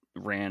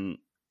ran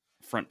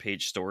front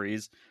page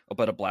stories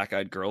about a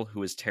black-eyed girl who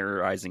was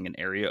terrorizing an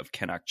area of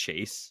Cannock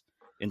Chase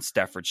in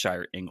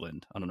Staffordshire,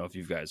 England. I don't know if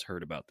you guys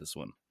heard about this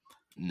one.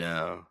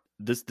 No.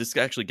 This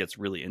actually gets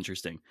really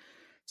interesting.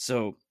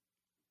 So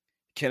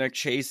Cannock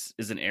Chase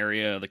is an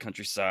area of the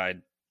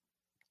countryside.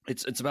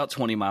 It's about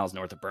 20 miles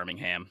north of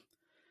Birmingham.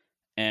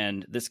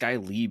 And this guy,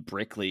 Lee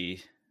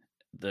Brickley,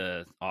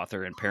 the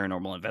author and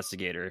paranormal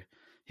investigator,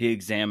 he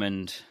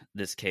examined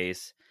this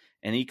case,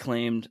 and he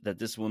claimed that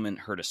this woman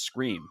heard a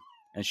scream,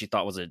 and she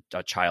thought was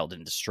a child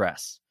in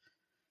distress.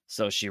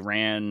 So she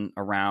ran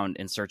around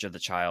in search of the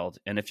child.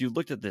 And if you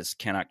looked at this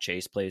Cannock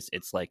Chase place,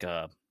 it's like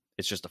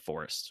it's just a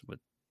forest with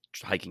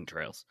hiking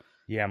trails.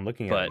 Yeah, I'm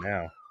looking at it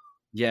now.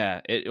 Yeah,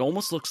 it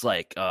almost looks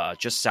like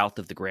just south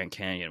of the Grand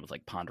Canyon with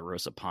like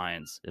Ponderosa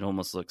Pines. It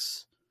almost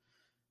looks,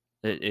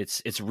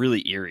 it's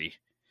really eerie.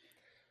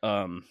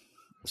 I'm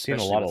seeing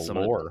a lot of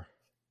lore.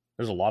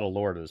 There's a lot of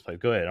lore to this place.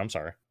 Go ahead. I'm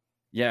sorry.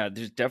 Yeah,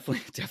 there's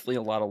definitely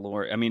a lot of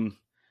lore. I mean,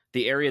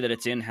 the area that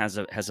it's in has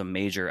a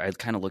major, I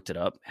kind of looked it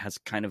up, has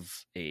kind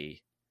of the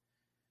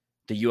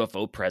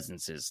UFO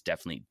presence is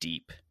definitely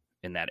deep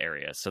in that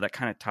area. So that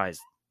kind of ties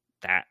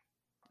that,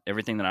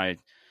 everything that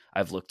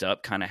I've looked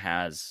up kind of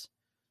has,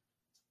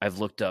 I've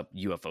looked up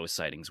UFO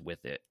sightings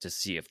with it to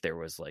see if there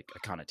was like a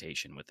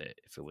connotation with it,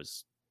 if it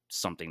was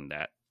something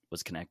that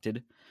was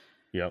connected.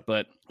 Yeah.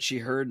 But she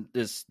heard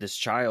this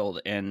child,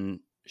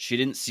 and she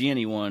didn't see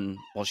anyone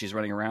while she's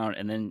running around,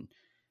 and then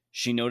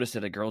she noticed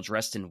that a girl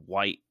dressed in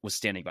white was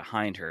standing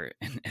behind her,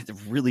 and it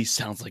really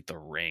sounds like The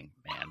Ring,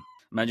 man.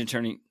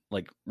 Imagine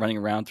running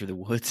around through the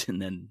woods,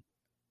 and then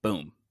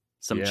boom,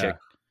 some chick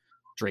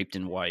draped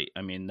in white.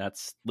 I mean,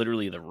 that's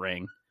literally The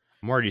Ring.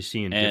 I'm already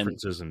seeing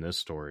differences in this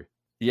story.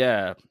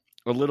 Yeah,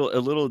 a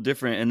little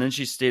different. And then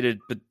she stated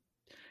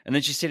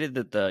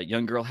that the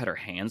young girl had her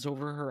hands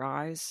over her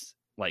eyes,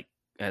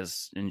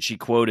 and she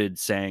quoted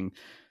saying,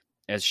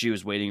 as she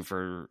was waiting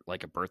for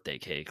like a birthday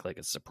cake, like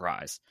a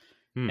surprise,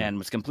 and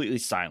was completely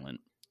silent.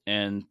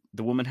 And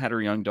the woman had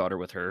her young daughter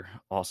with her,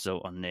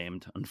 also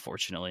unnamed,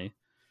 unfortunately.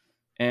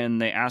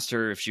 And they asked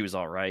her if she was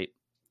all right,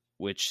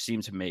 which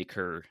seemed to make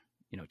her,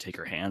 take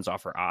her hands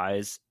off her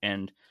eyes.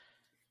 And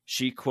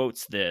she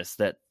quotes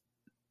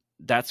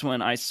that's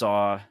when I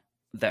saw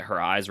that her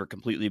eyes were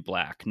completely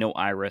black, no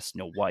iris,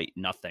 no white,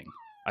 nothing.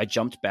 I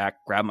jumped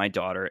back, grabbed my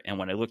daughter, and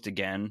when I looked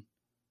again,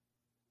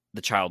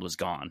 the child was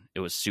gone. It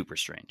was super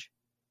strange.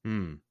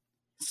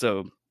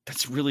 So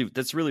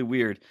That's really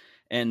weird.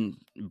 And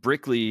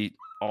Brickley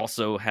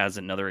also has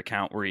another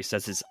account where he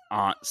says his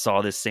aunt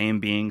saw this same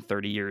being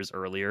 30 years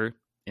earlier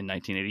in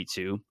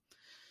 1982,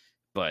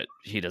 but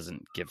he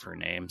doesn't give her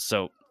name.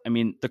 So, I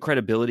mean, the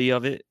credibility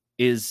of it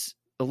is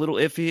a little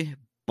iffy,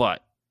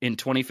 but in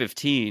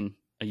 2015,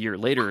 a year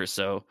later or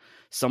so,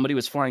 somebody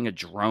was flying a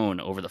drone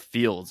over the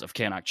fields of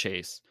Cannock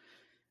Chase,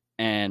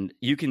 and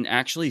you can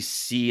actually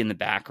see in the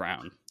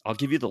background. I'll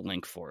give you the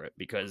link for it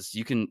because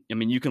you can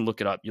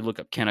look it up. You look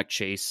up Cannock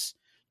Chase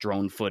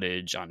drone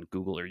footage on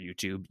Google or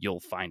YouTube, you'll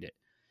find it.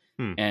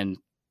 And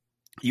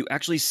you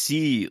actually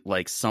see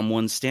like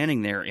someone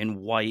standing there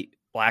in white,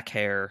 black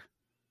hair.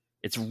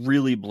 It's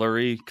really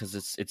blurry because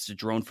it's the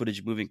drone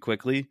footage moving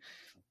quickly,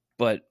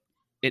 but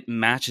it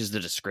matches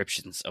the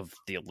descriptions of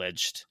the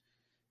alleged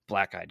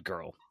black-eyed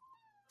girl.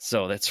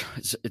 So it's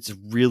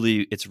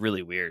really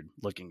weird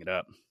looking it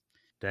up.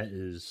 That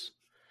is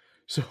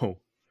so.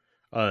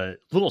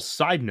 Little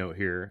side note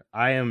here: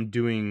 I am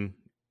doing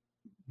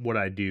what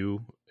I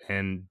do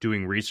and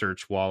doing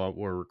research while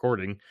we're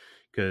recording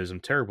because I'm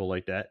terrible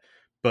like that.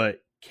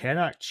 But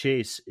Cannock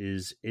Chase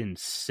is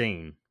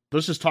insane.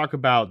 Let's just talk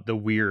about the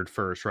weird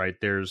first, right?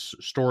 There's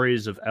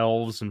stories of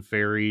elves and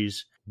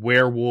fairies,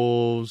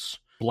 werewolves,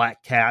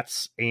 black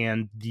cats,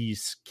 and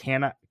these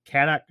Cannock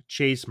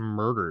Chase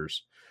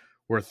murders,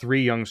 where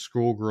 3 young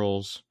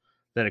schoolgirls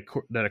that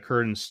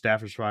occurred in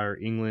Staffordshire,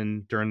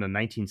 England during the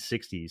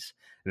 1960s,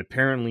 and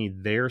apparently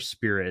their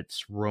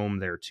spirits roam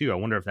there too. I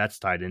wonder if that's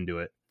tied into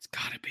it. It's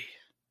gotta be.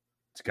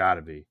 It's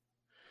gotta be.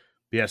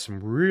 But yeah, some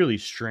really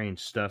strange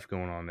stuff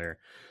going on there.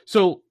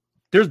 So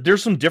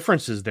there's some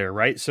differences there,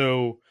 right?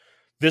 So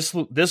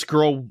this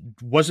girl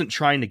wasn't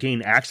trying to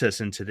gain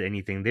access into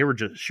anything.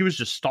 She was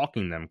just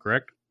stalking them,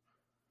 correct?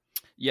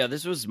 Yeah,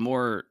 this was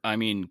more, I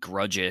mean,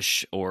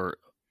 Grudge-ish or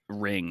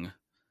Ring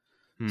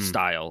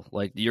style.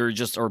 Like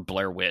or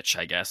Blair Witch,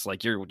 I guess.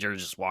 Like you're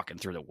just walking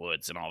through the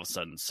woods and all of a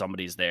sudden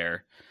somebody's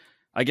there.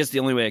 I guess the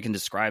only way I can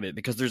describe it,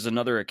 because there's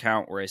another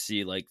account where I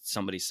see like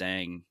somebody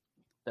saying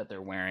that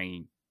they're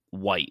wearing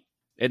white.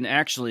 And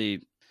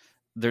actually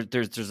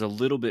there's a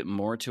little bit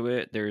more to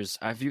it.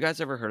 Have you guys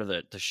ever heard of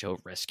the show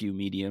Rescue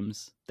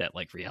Mediums? That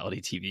like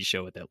reality TV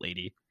show with that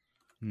lady?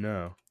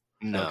 No.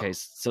 Okay,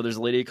 so there's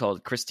a lady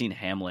called Christine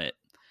Hamlet,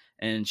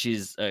 and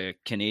she's a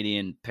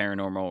Canadian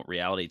paranormal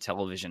reality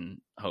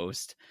television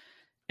host.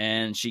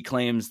 And she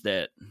claims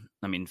that,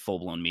 I mean,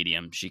 full-blown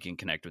medium, she can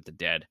connect with the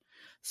dead.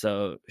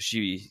 So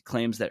she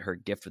claims that her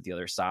gift with the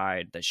other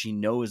side, that she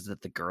knows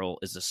that the girl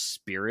is a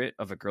spirit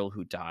of a girl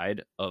who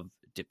died of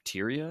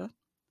diphtheria.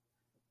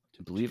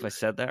 I believe I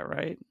said that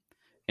right.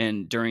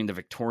 And during the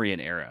Victorian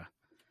era.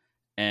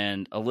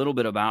 And a little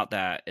bit about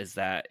that is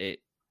that the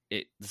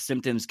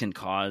symptoms can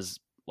cause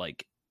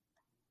like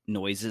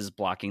noises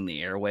blocking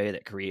the airway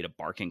that create a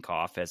barking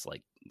cough as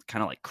like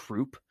kind of like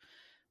croup,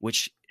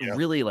 which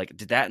really like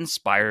did that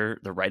inspire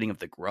the writing of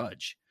The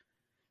Grudge?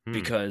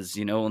 Because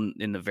in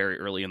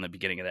the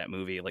beginning of that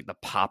movie, like the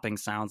popping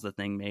sounds the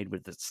thing made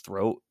with its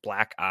throat,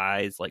 black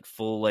eyes, like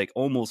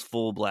almost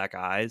full black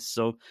eyes.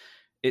 So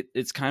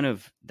it's kind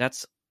of,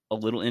 that's a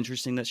little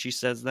interesting that she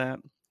says that.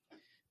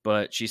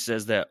 But she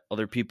says that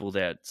other people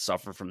that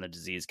suffer from the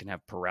disease can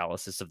have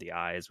paralysis of the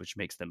eyes, which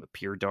makes them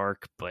appear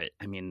dark. But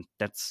I mean,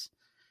 that's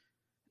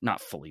not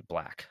fully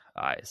black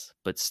eyes,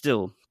 but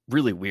still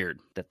really weird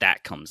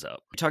that comes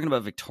up. We're talking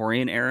about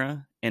Victorian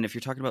era. And if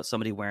you're talking about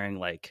somebody wearing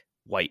like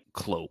white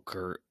cloak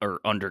or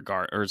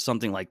undergarment or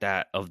something like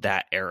that of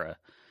that era.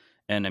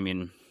 And I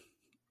mean,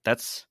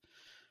 that's,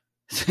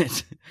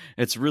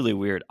 it's really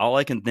weird. All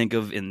I can think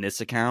of in this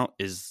account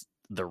is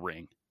The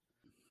Ring.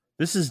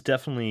 This is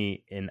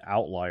definitely an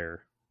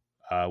outlier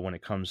when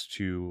it comes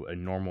to a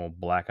normal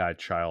black-eyed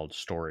child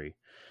story.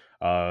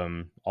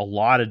 A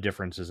lot of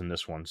differences in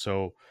this one.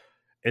 So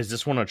is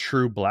this one a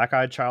true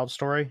black-eyed child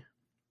story?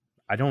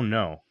 I don't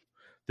know.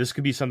 This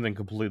could be something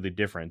completely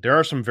different. There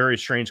are some very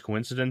strange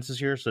coincidences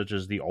here, such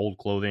as the old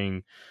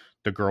clothing,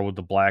 the girl with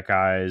the black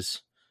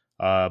eyes.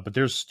 But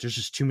there's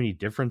just too many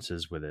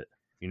differences with it.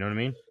 You know what I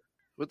mean?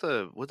 With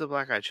the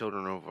black-eyed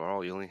children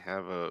overall, you only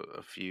have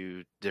a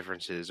few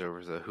differences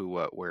over the who,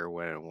 what, where,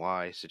 when, and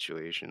why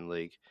situation.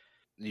 Like,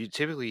 you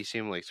typically see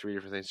them like 3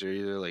 different things. They're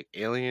either like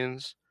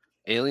aliens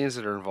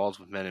that are involved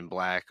with Men in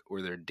Black,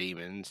 or they're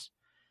demons.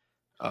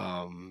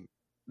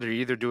 They're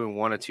either doing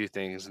one of 2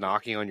 things: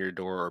 knocking on your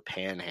door or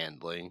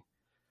panhandling.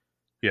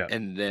 Yeah.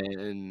 And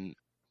then,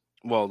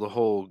 well, the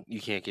whole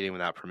you can't get in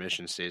without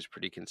permission stays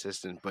pretty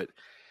consistent. But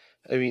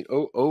I mean,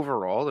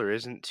 overall, there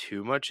isn't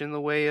too much in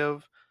the way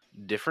of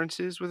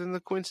differences within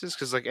the coincidence,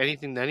 because like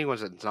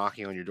anyone's that's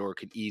knocking on your door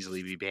could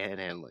easily be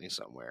panhandling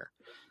somewhere.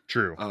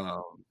 True.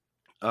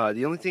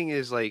 The only thing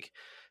is, like,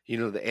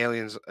 the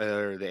aliens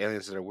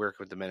that are working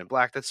with the Men in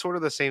Black, that's sort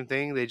of the same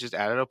thing. They just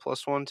added a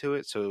 +1 to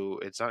it, so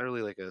it's not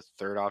really like a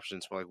third option.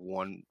 It's more like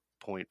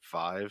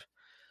 1.5.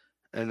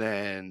 And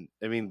then,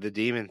 I mean, the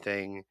demon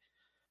thing,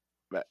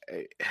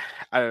 I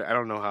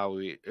don't know how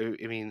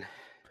I mean,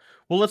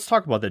 well, let's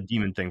talk about that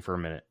demon thing for a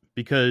minute,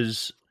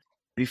 because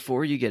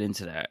before you get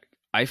into that,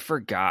 I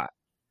forgot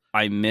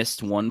I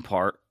missed one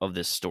part of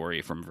this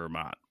story from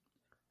Vermont.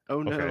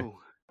 Oh no. Okay.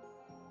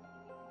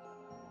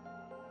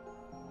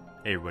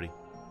 Hey, everybody.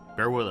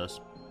 Bear with us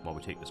while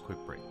we take this quick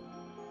break.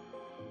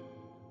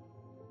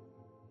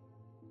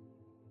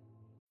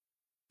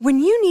 When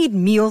you need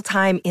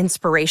mealtime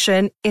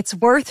inspiration, it's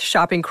worth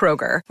shopping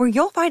Kroger, where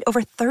you'll find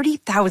over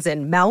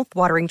 30,000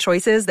 mouth-watering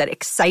choices that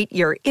excite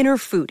your inner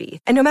foodie.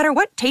 And no matter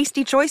what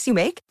tasty choice you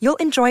make, you'll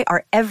enjoy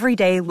our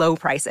everyday low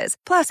prices,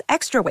 plus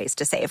extra ways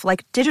to save,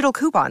 like digital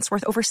coupons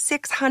worth over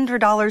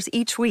 $600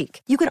 each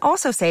week. You can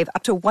also save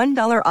up to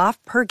 $1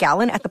 off per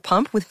gallon at the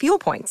pump with fuel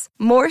points.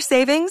 More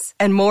savings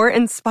and more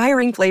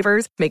inspiring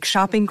flavors make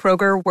shopping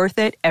Kroger worth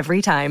it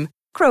every time.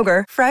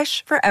 Kroger,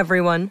 fresh for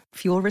everyone.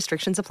 Fuel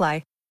restrictions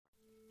apply.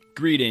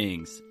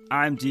 Greetings,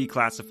 I'm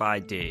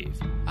Declassified Dave.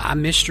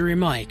 I'm Mystery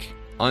Mike.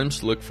 I'm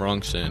Slick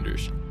Frank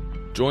Sanders.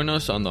 Join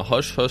us on the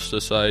Hush Hush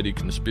Society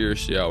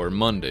Conspiracy Hour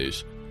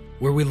Mondays,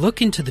 where we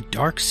look into the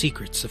dark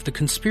secrets of the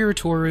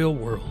conspiratorial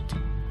world.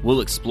 We'll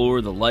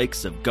explore the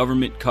likes of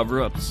government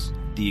cover-ups,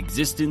 the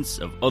existence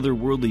of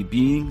otherworldly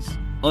beings,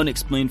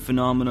 unexplained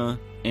phenomena,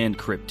 and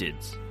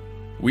cryptids.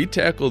 We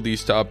tackle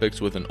these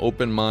topics with an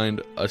open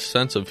mind, a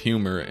sense of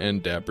humor,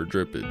 and dapper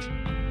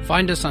drippage.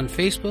 Find us on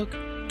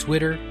Facebook,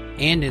 Twitter,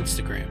 and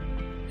Instagram,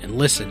 and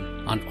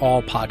listen on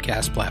all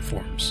podcast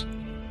platforms.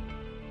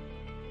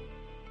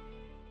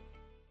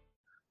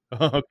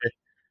 Okay.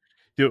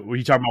 Dude, were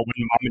you talking about when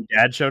Mom and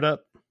Dad showed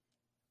up?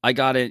 I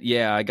got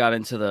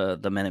into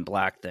the Men in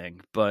Black thing,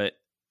 but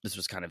this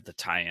was kind of the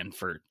tie-in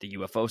for the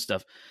UFO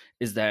stuff,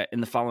 is that in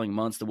the following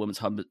months, the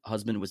woman's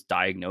husband was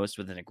diagnosed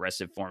with an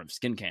aggressive form of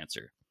skin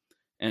cancer.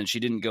 And she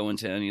didn't go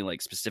into any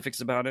specifics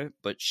about it,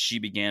 but she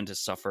began to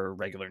suffer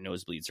regular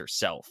nosebleeds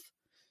herself.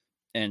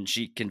 And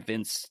she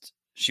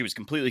was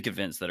completely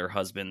convinced that her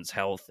husband's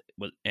health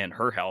and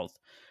her health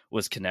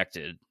was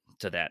connected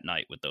to that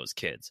night with those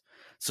kids.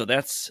 So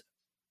that's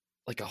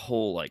a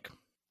whole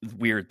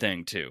weird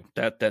thing too.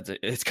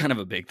 It's kind of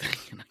a big thing,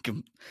 and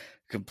I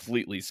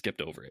completely skipped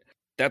over it.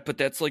 But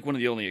that's one of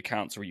the only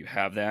accounts where you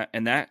have that,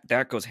 and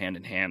that goes hand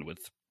in hand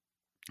with,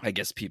 I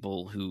guess,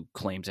 people who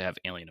claim to have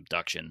alien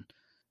abduction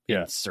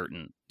in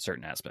certain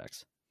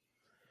aspects.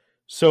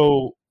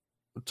 So,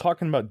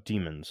 talking about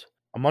demons,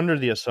 I'm under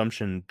the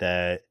assumption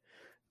that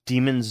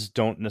demons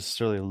don't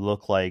necessarily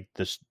look like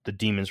the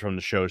demons from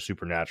the show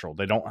Supernatural.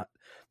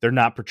 They're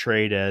not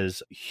portrayed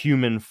as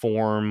human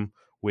form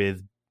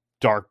with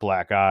dark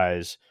black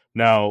eyes.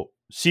 Now,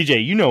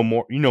 CJ, you know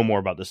more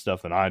about this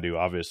stuff than I do,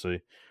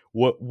 obviously.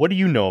 What do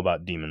you know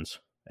about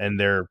demons and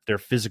their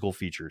physical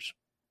features?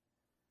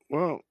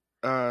 Well,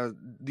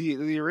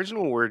 the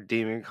original word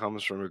demon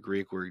comes from a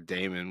Greek word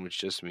daemon, which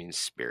just means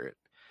spirit.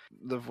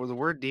 The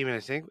word demon,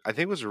 I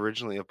think was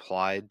originally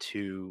applied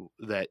to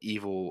that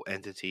evil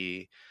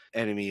entity,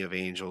 enemy of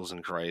angels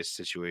and Christ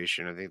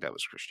situation. I think that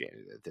was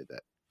Christianity that did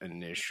that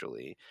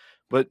initially.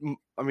 But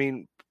I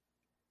mean,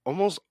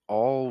 almost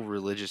all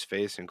religious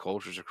faiths and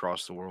cultures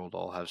across the world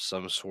all have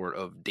some sort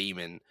of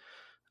demon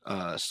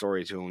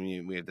story to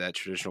them. We have that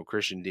traditional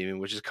Christian demon,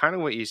 which is kind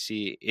of what you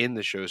see in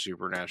the show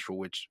Supernatural,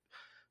 which,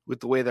 with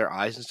the way their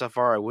eyes and stuff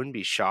are, I wouldn't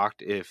be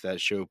shocked if that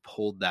show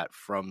pulled that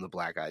from the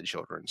Black-Eyed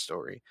Children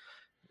story.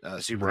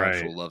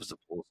 Supernatural loves to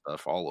pull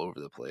stuff all over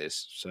the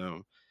place.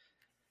 So,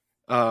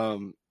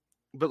 but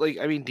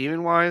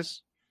demon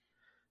wise,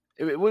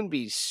 it wouldn't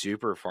be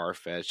super far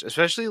fetched,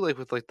 especially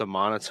with the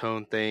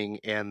monotone thing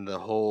and the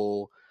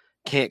whole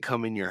can't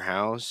come in your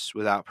house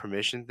without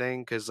permission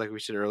thing. Because like we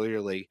said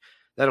earlier,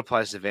 that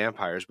applies to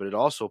vampires, but it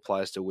also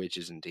applies to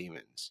witches and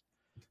demons,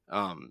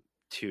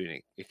 to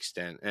an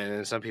extent. And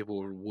then some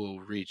people will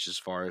reach as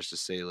far as to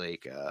say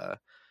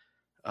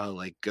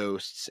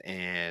ghosts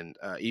and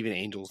even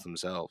angels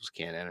themselves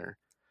can't enter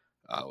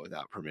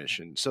without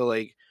permission. So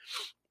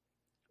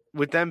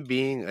with them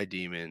being a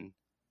demon,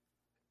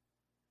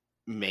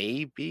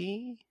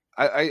 maybe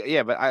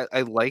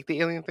I like the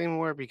alien thing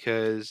more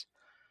because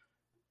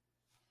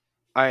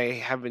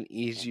I have an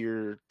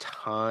easier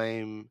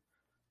time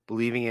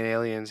believing in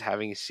aliens,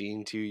 having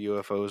seen 2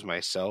 UFOs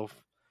myself,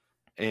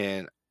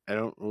 and I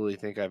don't really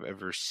think I've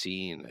ever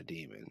seen a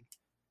demon,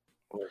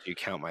 or if you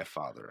count my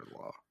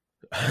father-in-law.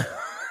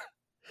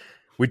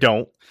 We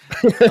don't.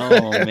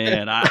 Oh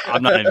man,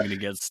 I'm not even going to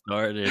get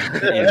started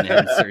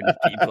in certain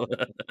people.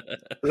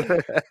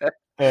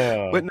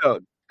 But no,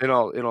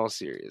 in all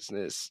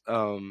seriousness,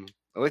 I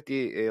like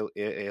the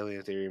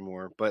alien theory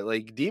more.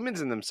 But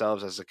demons in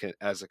themselves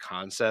as a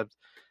concept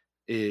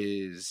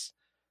is,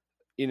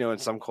 in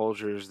some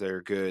cultures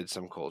they're good,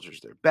 some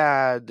cultures they're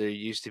bad. There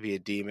used to be a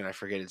demon, I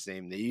forget its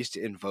name. They used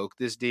to invoke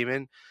this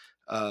demon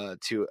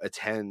to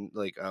attend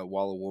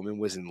while a woman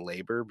was in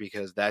labor,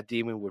 because that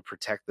demon would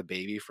protect the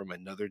baby from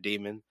another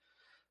demon.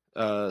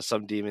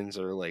 Some demons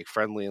are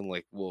friendly and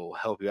will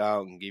help you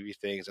out and give you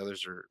things.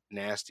 Others are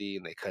nasty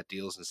and they cut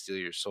deals and steal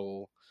your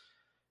soul.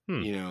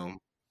 Even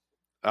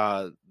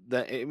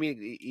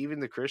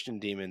the Christian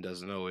demon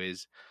doesn't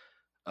always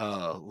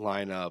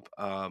line up.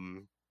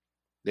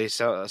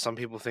 Some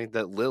people think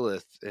that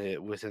Lilith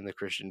within the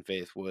Christian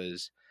faith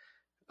was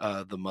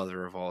the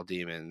mother of all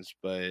demons,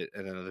 and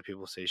then other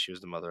people say she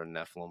was the mother of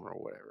Nephilim or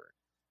whatever.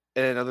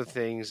 And in other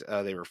things,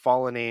 they were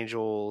fallen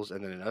angels,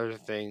 and then in other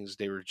things,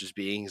 they were just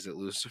beings that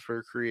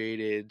Lucifer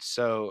created.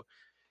 So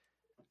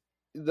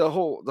the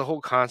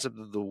whole concept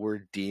of the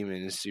word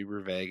demon is super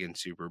vague and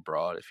super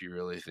broad if you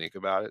really think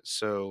about it.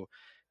 So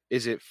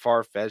is it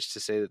far-fetched to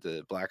say that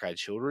the Black-Eyed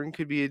Children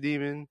could be a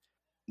demon?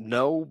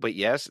 No, but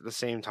yes at the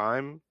same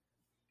time,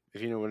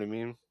 if you know what I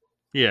mean.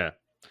 Yeah.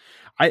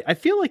 I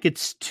feel like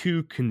it's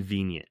too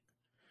convenient.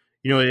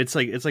 It's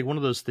like one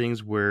of those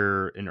things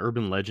where an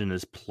urban legend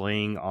is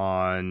playing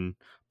on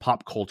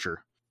pop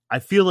culture. I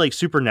feel like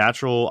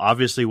Supernatural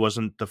obviously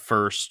wasn't the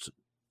first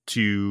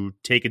to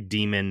take a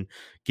demon,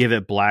 give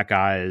it black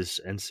eyes,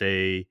 and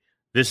say,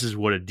 this is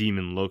what a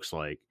demon looks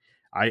like.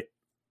 I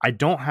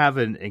don't have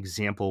an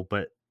example,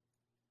 but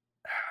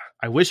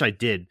I wish I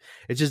did.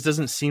 It just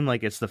doesn't seem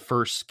like it's the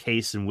first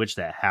case in which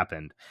that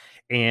happened.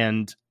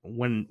 And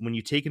when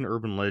you take an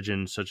urban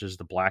legend such as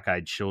the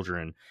Black-Eyed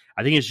Children,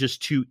 I think it's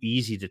just too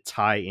easy to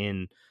tie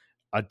in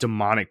a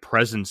demonic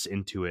presence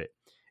into it.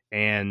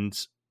 And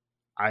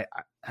I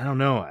don't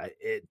know.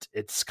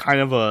 It's kind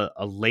of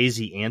a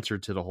lazy answer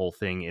to the whole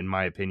thing, in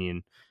my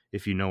opinion,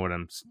 if you know what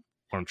I'm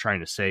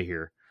trying to say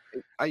here.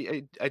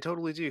 I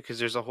totally do, because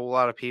there's a whole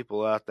lot of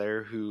people out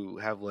there who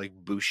have like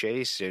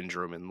Boucher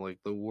syndrome in like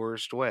the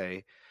worst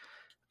way.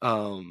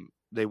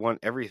 They want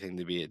everything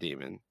to be a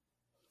demon.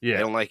 Yeah.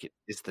 They don't like it.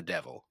 It's the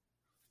devil.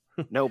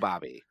 No,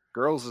 Bobby.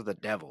 Girls are the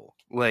devil.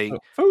 Like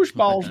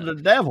foosball's the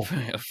devil.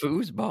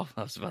 Foosball.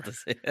 I was about to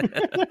say.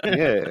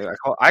 Yeah,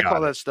 I call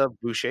that stuff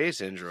Boucher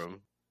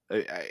syndrome.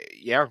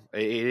 Yeah,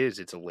 it is.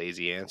 It's a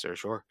lazy answer,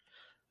 sure.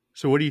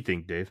 So what do you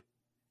think, Dave?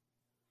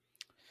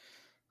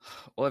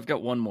 Well, I've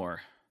got one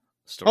more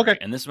story. Okay.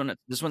 And this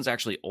one's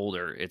actually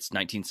older. It's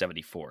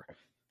 1974.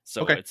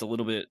 So okay. It's a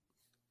little bit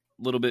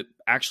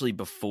actually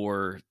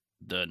before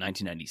the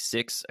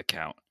 1996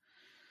 account.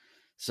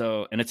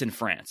 So, and it's in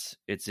France.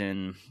 It's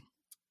in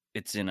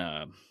I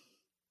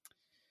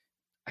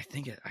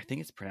think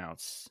it's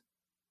pronounced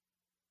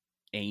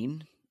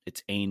Ain.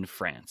 It's Ain,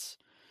 France.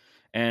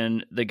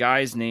 And the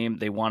guy's name,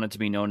 they wanted to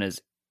be known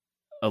as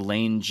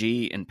Elaine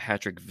G and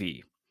Patrick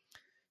V.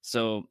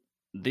 So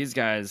these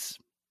guys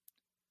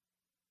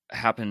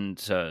happened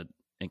to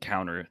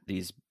encounter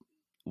these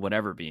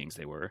whatever beings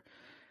they were.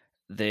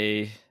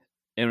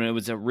 And it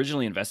was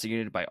originally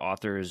investigated by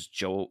authors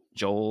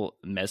Joel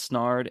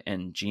Mesnard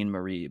and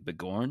Jean-Marie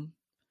Begorn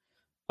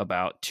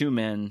about two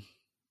men,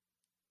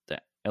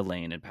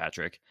 Elaine and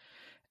Patrick.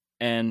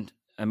 And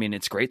I mean,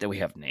 it's great that we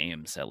have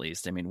names, at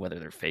least. I mean, whether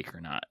they're fake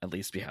or not, at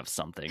least we have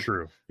something.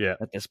 True. Yeah.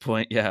 At this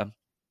point, yeah.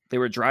 They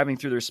were driving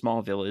through their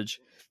small village,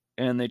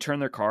 and they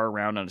turned their car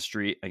around on a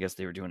street. I guess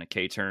they were doing a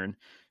K-turn,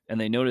 and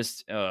they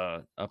noticed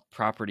a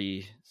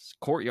property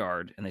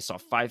courtyard, and they saw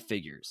 5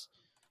 figures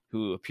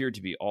who appeared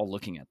to be all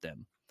looking at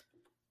them.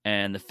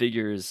 And the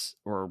figures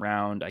were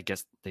around, I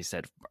guess they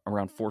said,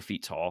 around 4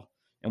 feet tall,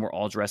 and were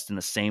all dressed in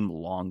the same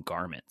long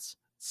garments.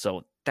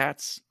 So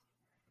it's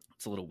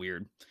a little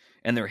weird.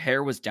 And their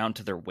hair was down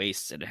to their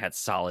waists, and it had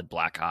solid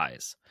black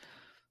eyes.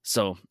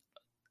 So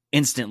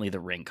instantly the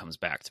ring comes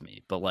back to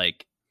me. But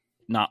like,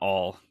 not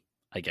all,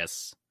 I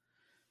guess,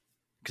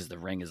 because the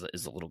ring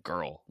is a little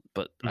girl.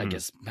 But I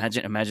guess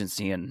imagine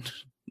seeing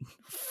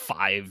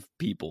 5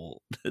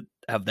 people that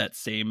have that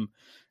same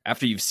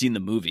after you've seen the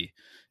movie,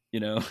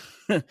 right.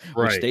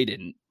 Which they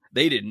didn't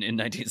in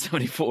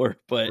 1974.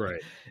 But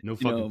right, no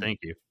fucking thank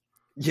you.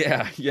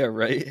 Yeah,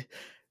 right.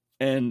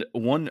 And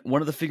one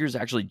of the figures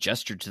actually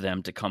gestured to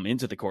them to come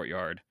into the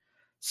courtyard.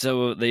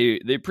 So they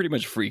pretty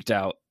much freaked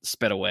out,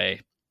 sped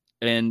away.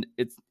 And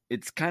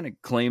it's kind of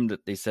claimed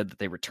that they said that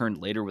they returned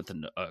later with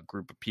a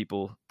group of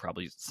people,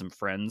 probably some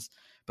friends,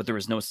 but there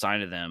was no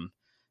sign of them.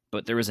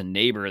 But there was a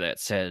neighbor that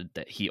said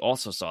that he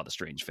also saw the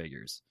strange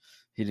figures.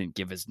 He didn't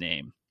give his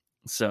name.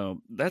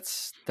 So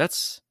that's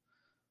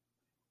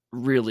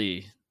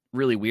really,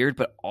 really weird,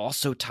 but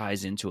also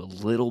ties into a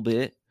little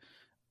bit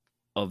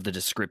of the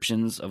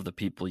descriptions of the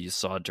people you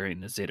saw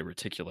during the Zeta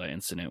Reticuli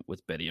incident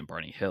with Betty and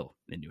Barney Hill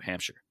in New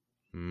Hampshire.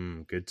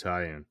 Good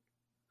tie-in.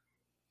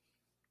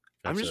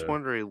 I'm just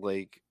wondering,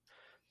 like,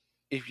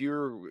 if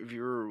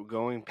you're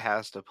going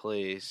past a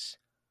place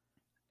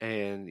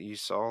and you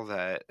saw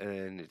that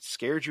and it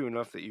scared you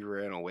enough that you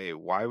ran away,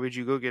 why would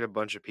you go get a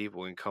bunch of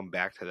people and come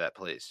back to that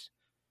place?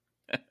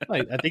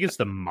 I think it's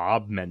the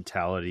mob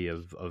mentality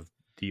of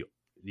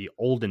the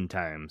olden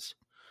times.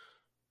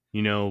 They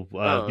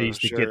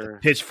used to get the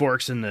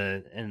pitchforks and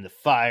the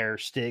fire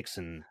sticks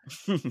and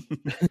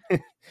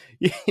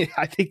yeah,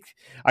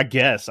 I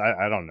guess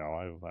I don't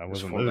know. I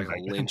wasn't like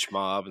a lynch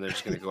mob, and they're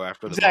just going to go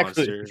after the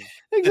exactly. monster.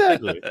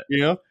 Exactly.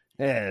 Yeah,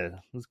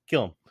 let's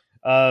kill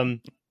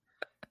them.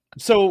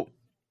 So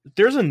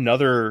there's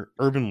another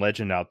urban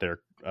legend out there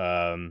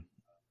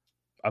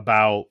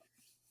about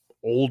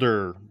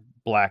older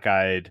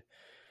black-eyed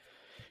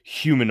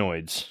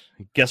humanoids.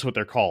 Guess what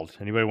they're called?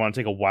 Anybody want to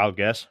take a wild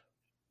guess?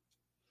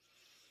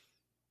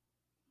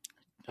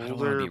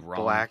 Older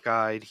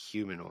black-eyed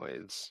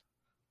humanoids.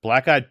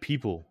 Black-eyed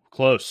people.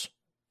 Close.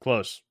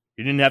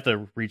 You didn't have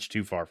to reach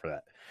too far for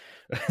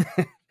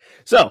that.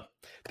 So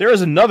there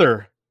is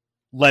another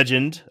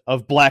legend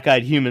of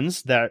black-eyed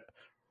humans that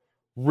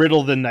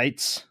riddle the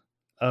nights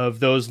of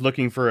those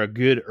looking for a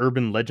good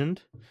urban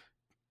legend.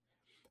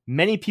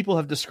 Many people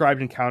have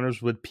described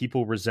encounters with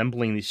people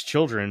resembling these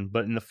children,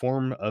 but in the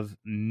form of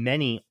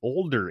many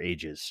older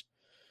ages.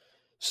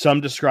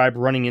 Some describe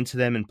running into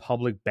them in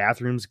public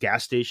bathrooms,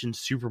 gas stations,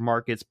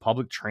 supermarkets,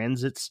 public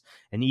transits,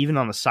 and even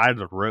on the side of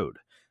the road.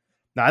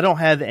 Now, I don't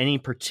have any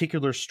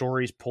particular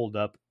stories pulled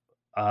up,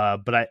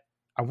 but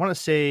I want to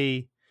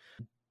say,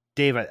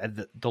 Dave,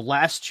 the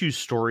last two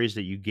stories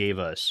that you gave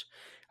us,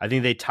 I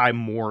think they tie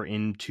more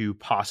into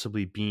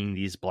possibly being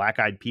these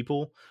black-eyed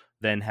people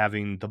than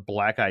having the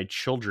black-eyed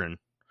children,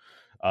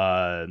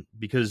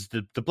 because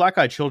the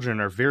black-eyed children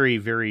are very,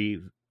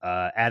 very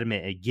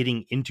adamant at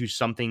getting into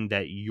something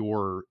that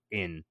you're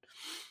in,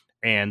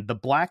 and the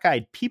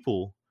black-eyed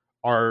people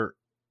are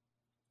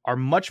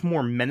much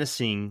more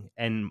menacing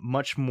and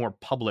much more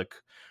public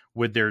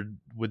with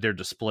their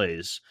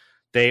displays.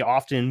 They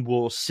often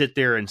will sit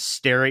there and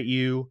stare at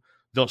you.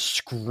 They'll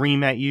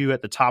scream at you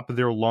at the top of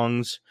their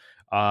lungs,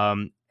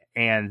 and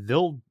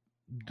they'll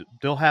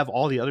have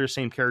all the other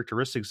same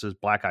characteristics as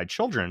black-eyed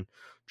children,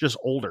 just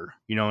older,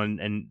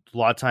 and a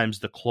lot of times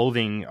the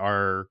clothing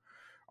are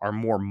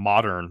more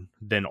modern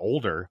than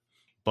older.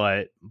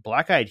 But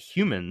black-eyed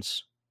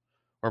humans,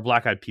 or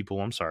black-eyed people,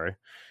 I'm sorry,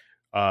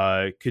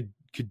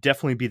 could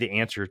definitely be the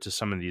answer to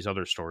some of these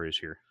other stories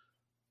here.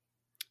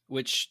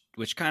 Which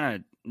kind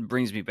of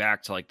brings me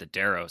back to like the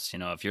Deros.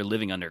 If you're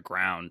living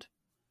underground,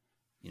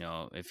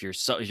 if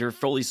you're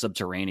fully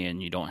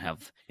subterranean, you don't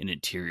have an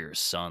interior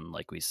sun,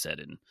 like we said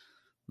in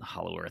the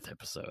Hollow Earth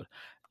episode.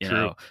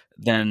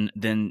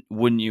 Then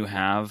wouldn't you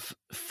have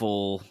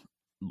full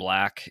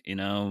black?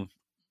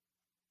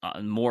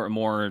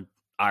 More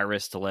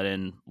iris to let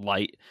in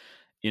light.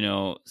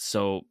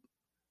 So.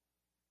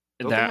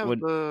 Don't That they have would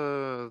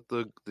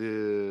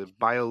the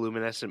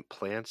bioluminescent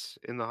plants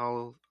in the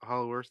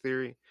Hollow Earth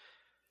theory?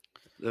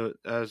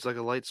 It's like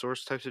a light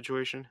source type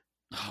situation.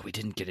 Oh, we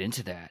didn't get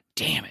into that.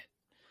 Damn it.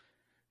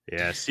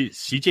 Yeah,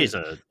 CJ's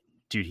a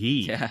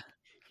dude.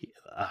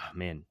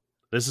 Man,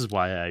 this is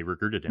why I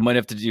recruited him. Might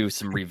have to do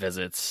some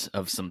revisits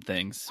of some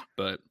things,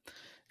 but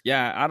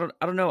yeah,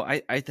 I don't know.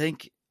 I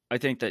think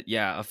that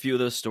a few of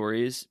those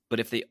stories, but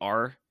if they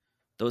are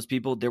those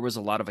people, there was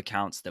a lot of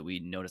accounts that we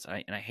noticed,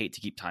 and I hate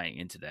to keep tying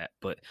into that,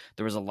 but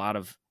there was a lot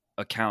of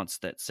accounts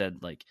that said,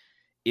 like,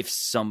 if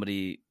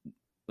somebody,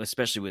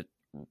 especially with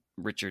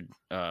Richard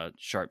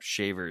Sharp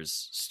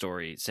Shaver's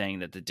story, saying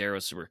that the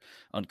Deros were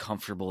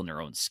uncomfortable in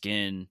their own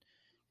skin,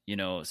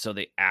 so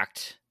they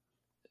act,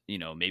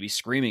 maybe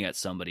screaming at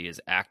somebody is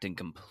acting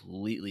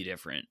completely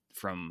different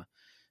from,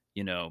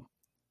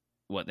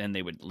 what then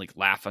they would like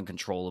laugh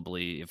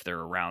uncontrollably if they're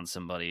around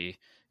somebody,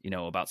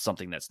 about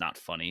something that's not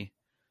funny.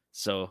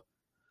 So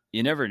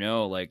you never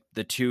know, like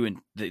the two, and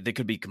they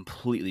could be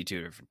completely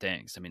two different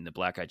things. I mean, the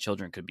black-eyed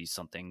children could be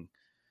something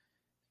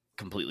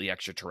completely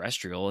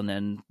extraterrestrial, and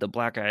then the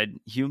black-eyed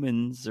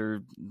humans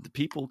or the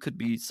people could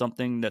be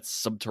something that's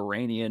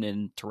subterranean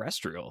and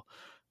terrestrial.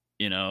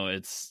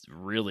 It's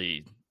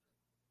really,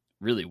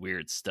 really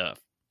weird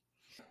stuff.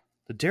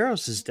 The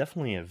Deros is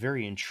definitely a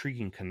very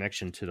intriguing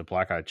connection to the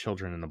black-eyed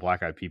children and the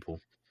black-eyed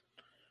people.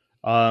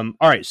 All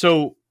right,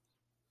 so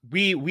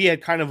we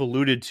had kind of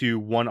alluded to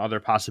one other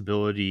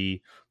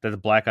possibility that the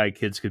black-eyed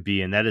kids could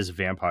be, and that is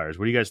vampires.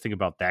 What do you guys think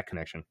about that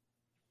connection?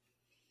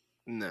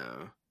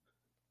 No,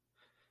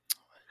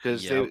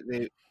 because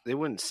they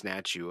wouldn't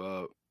snatch you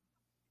up.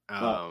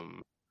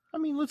 I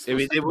mean,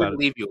 they wouldn't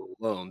leave you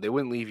alone. They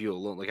wouldn't leave you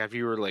alone. Like if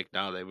you were like,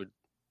 no, they would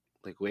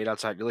like wait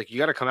outside. You're like, you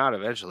got to come out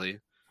eventually.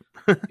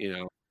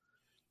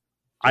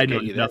 I know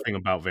nothing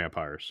about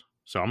vampires,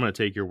 so I'm going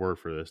to take your word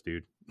for this,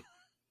 dude.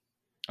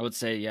 I would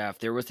say, if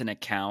there was an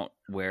account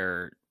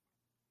where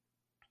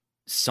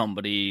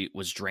somebody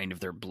was drained of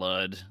their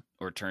blood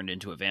or turned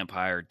into a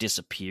vampire,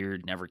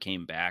 disappeared, never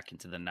came back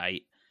into the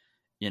night,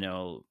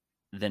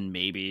 then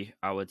maybe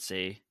I would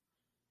say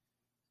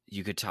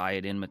you could tie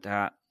it in with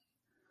that.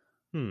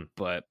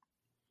 But,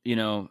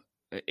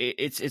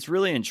 it's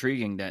really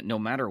intriguing that no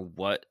matter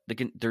what,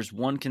 there's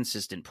one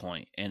consistent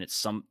point, and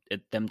it's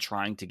them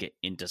trying to get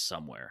into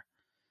somewhere,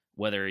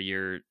 whether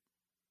you're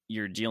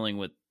dealing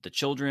with the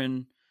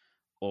children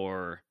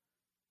or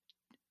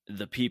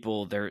the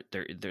people. They're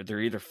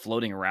either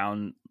floating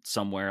around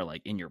somewhere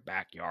like in your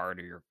backyard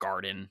or your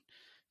garden,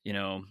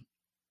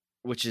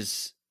 which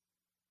is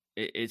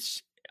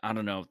it's I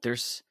don't know.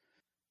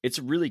 It's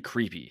really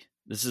creepy.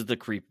 This is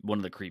one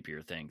of the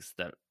creepier things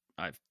that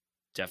I've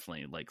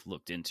definitely like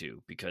looked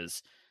into,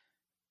 because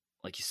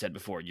like you said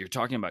before, you're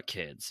talking about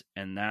kids,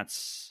 and I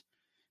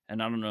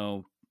don't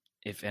know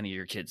if any of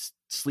your kids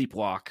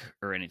sleepwalk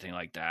or anything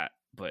like that,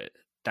 but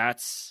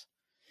that's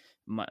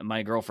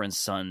my girlfriend's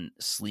son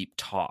sleep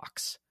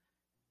talks,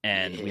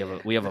 and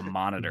we have a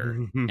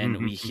monitor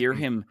and we hear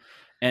him,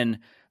 and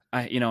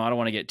I don't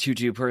want to get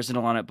too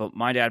personal on it, but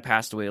my dad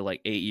passed away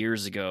like 8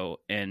 years ago,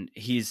 and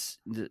this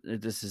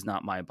is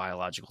not my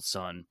biological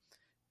son,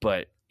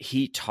 but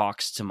he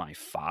talks to my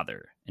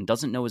father and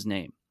doesn't know his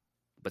name,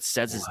 but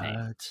says his name.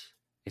 What?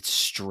 It's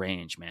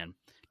strange, man.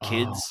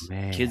 Oh,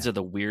 man. Kids are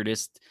the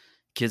weirdest.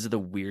 Kids are the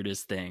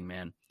weirdest thing,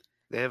 man.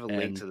 They have a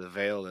link And- to the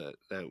veil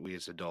that we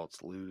as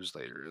adults lose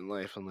later in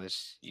life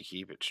unless you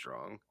keep it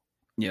strong.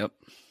 Yep.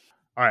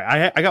 All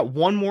right, I got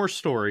one more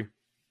story,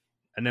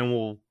 and then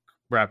we'll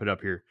wrap it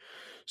up here.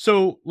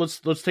 So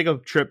let's take a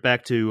trip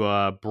back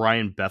to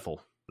Brian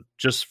Bethel.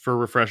 Just for a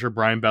refresher,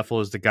 Brian Bethel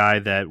is the guy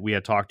that we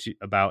had talked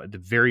about at the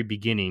very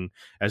beginning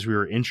as we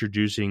were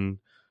introducing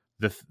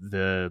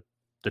the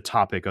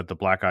topic of the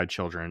Black-Eyed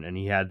Children, and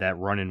he had that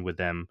run-in with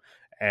them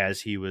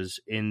as he was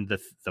in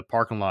the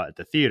parking lot at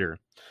the theater.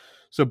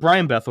 So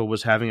Brian Bethel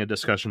was having a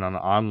discussion on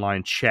an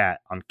online chat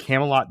on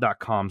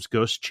Camelot.com's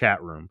Ghost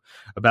Chat Room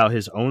about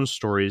his own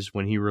stories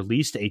when he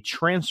released a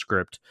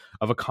transcript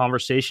of a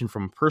conversation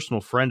from a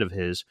personal friend of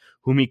his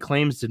whom he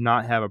claims did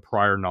not have a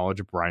prior knowledge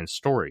of Brian's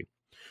story,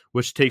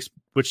 which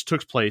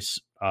took place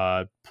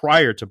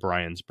prior to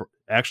Brian's.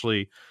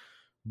 Actually,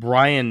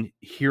 Brian,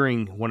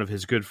 hearing one of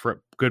his good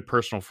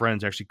personal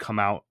friends actually come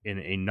out in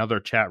another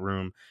chat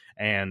room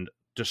and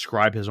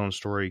describe his own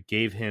story,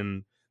 gave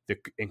him the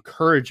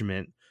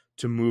encouragement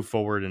to move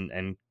forward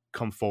and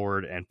come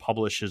forward and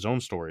publish his own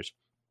stories.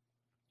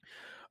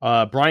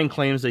 Brian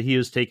claims that he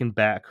was taken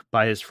back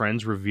by his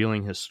friend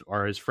revealing his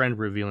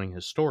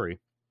story.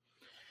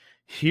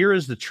 Here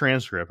is the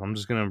transcript. I'm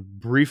just going to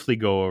briefly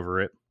go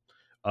over it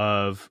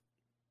of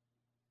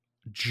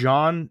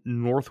John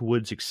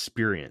Northwood's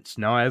experience.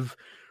 Now, I've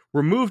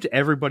removed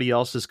everybody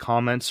else's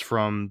comments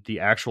from the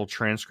actual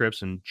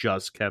transcripts and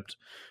just kept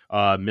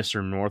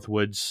Mr.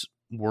 Northwood's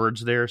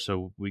words there,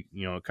 so we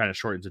it kind of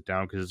shortens it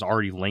down because it's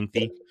already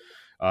lengthy.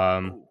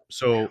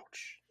 So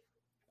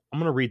I'm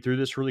gonna read through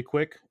this really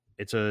quick.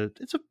 It's a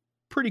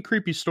pretty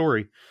creepy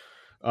story,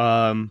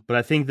 but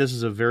I think this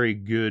is a very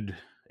good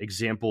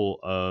example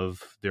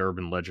of the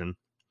urban legend.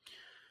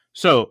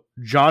 So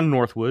John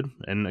Northwood,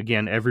 and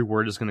again, every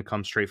word is going to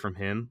come straight from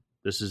him.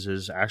 This is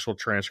his actual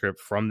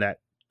transcript from that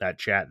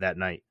chat that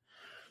night.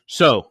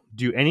 So,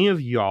 do any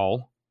of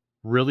y'all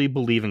really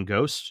believe in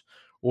ghosts,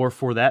 or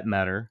for that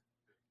matter,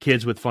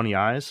 kids with funny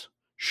eyes?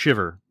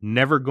 Shiver,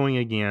 never going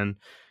again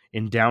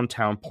in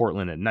downtown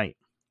Portland at night.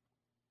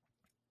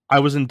 I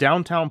was in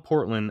downtown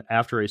Portland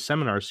after a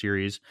seminar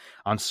series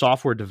on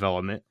software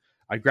development.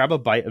 I grabbed a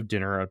bite of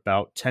dinner at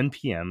about 10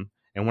 p.m.,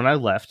 and when I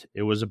left,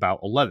 it was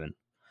about 11.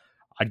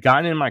 I'd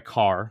gotten in my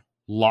car,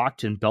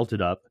 locked and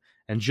belted up,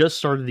 and just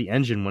started the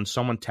engine when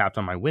someone tapped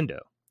on my window.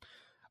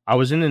 I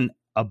was in an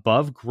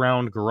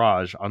above-ground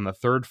garage on the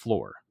 3rd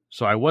floor,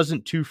 so I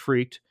wasn't too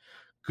freaked.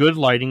 Good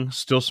lighting,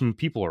 still some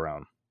people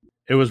around.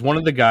 It was one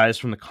of the guys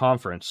from the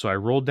conference, so I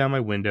rolled down my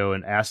window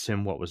and asked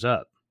him what was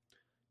up.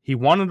 He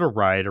wanted to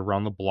ride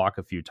around the block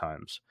a few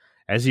times,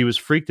 as he was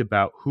freaked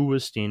about who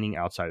was standing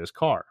outside his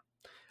car.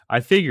 I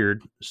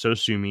figured, so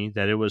sue me,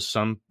 that it was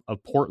some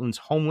of Portland's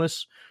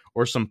homeless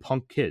or some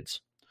punk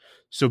kids.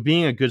 So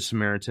being a good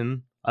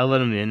Samaritan, I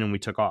let him in and we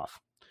took off.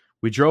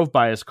 We drove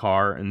by his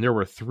car, and there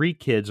were 3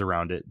 kids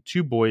around it,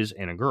 2 boys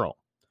and a girl.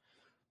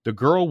 The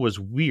girl was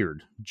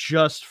weird,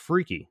 just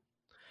freaky.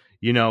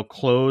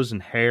 Clothes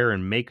and hair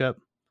and makeup.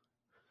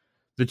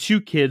 The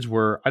 2 kids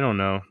were, I don't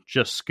know,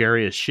 just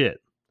scary as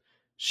shit.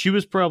 She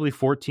was probably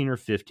 14 or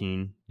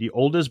 15. The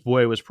oldest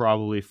boy was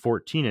probably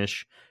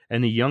 14-ish,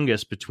 and the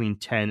youngest between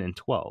 10 and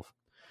 12.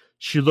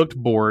 She looked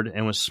bored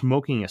and was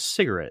smoking a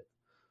cigarette.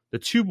 The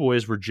 2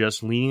 boys were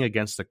just leaning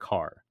against the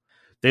car.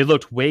 They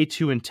looked way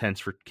too intense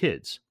for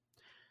kids.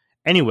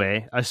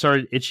 Anyway, I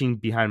started itching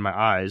behind my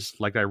eyes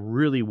like I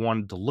really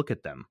wanted to look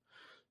at them.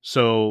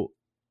 So,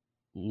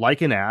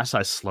 like an ass,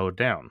 I slowed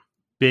down.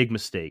 Big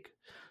mistake.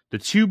 The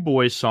 2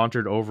 boys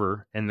sauntered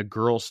over and the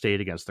girl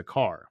stayed against the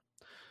car.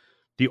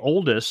 The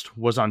oldest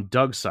was on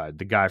Doug's side,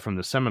 the guy from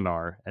the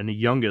seminar, and the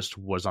youngest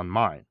was on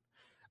mine.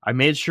 I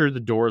made sure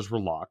the doors were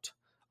locked.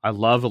 I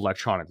love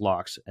electronic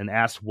locks, and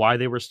asked why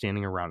they were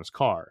standing around his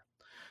car.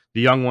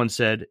 The young one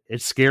said,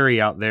 "It's scary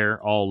out there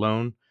all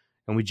alone,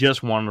 and we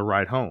just wanted to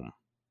ride home."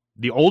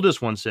 The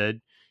oldest one said,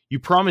 "You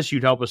promised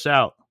you'd help us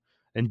out."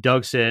 And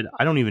Doug said,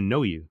 "I don't even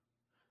know you."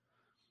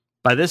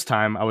 By this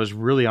time, I was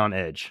really on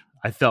edge.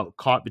 I felt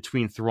caught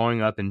between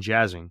throwing up and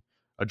jazzing.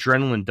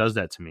 Adrenaline does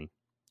that to me.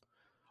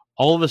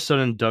 All of a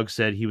sudden, Doug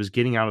said he was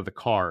getting out of the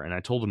car, and I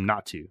told him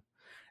not to.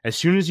 As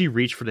soon as he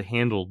reached for the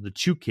handle, the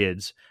 2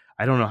 kids,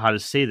 I don't know how to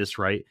say this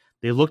right,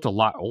 they looked a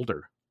lot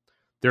older.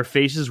 Their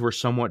faces were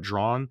somewhat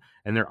drawn,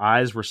 and their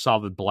eyes were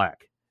solid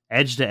black.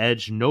 Edge to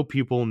edge, no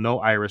pupil, no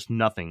iris,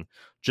 nothing.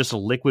 Just a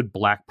liquid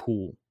black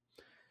pool.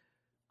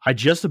 I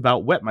just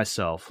about wet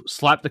myself,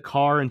 slapped the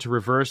car into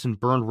reverse and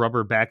burned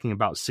rubber backing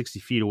about 60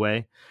 feet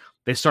away.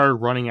 They started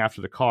running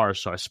after the car,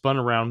 so I spun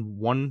around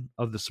one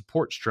of the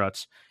support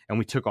struts and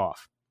we took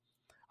off.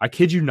 I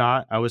kid you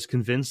not, I was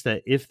convinced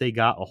that if they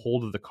got a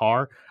hold of the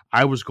car,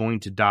 I was going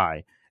to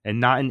die, and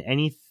not in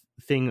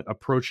anything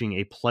approaching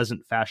a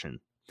pleasant fashion.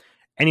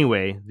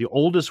 Anyway, the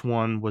oldest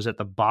one was at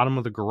the bottom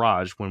of the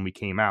garage when we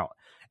came out,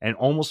 and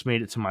almost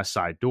made it to my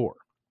side door.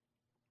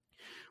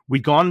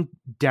 We'd gone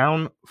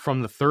down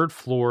from the 3rd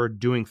floor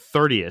doing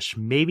 30-ish,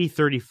 maybe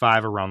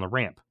 35 around the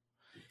ramp.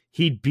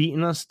 He'd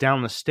beaten us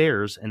down the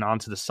stairs and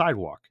onto the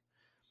sidewalk.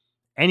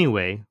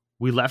 Anyway,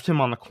 we left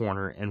him on the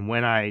corner, and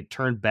when I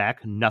turned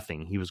back,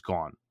 nothing. He was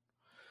gone.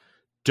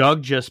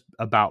 Doug just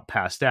about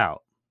passed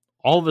out.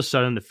 All of a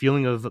sudden, the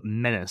feeling of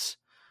menace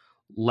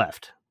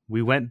left.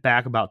 We went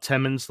back about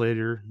 10 minutes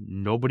later.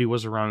 Nobody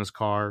was around his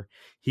car.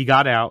 He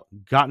got out,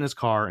 got in his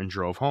car, and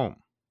drove home.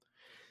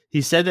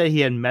 He said that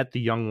he had met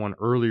the young one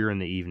earlier in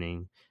the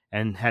evening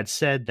and had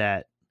said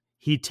that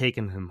he'd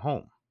taken him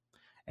home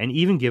and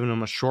even given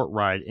him a short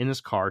ride in his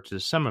car to the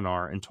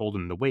seminar and told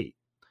him to wait.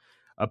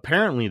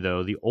 Apparently,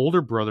 though, the older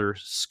brother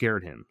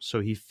scared him, so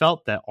he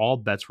felt that all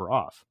bets were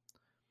off.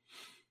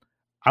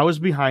 I was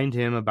behind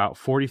him about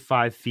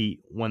 45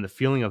 feet when the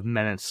feeling of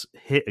menace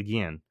hit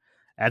again.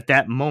 At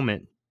that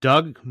moment,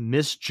 Doug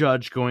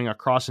misjudged going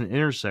across an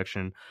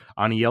intersection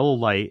on a yellow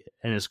light,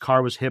 and his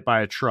car was hit by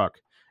a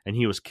truck, and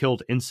he was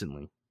killed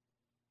instantly.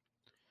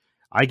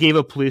 I gave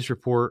a police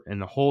report, and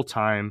the whole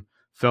time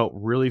felt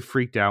really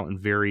freaked out and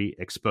very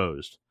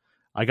exposed.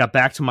 I got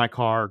back to my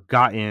car,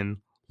 got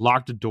in,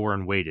 locked the door,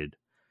 and waited.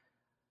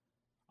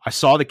 I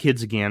saw the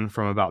kids again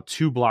from about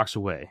 2 blocks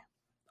away.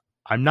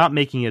 I'm not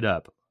making it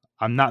up.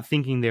 I'm not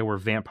thinking they were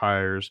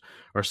vampires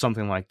or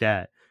something like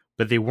that,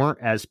 but they weren't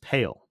as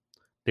pale.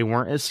 They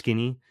weren't as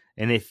skinny,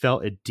 and they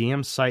felt a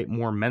damn sight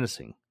more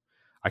menacing.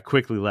 I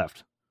quickly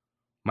left.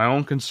 My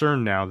own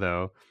concern now,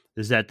 though,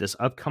 is that this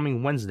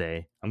upcoming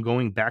Wednesday, I'm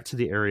going back to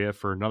the area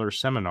for another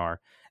seminar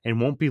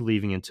and won't be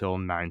leaving until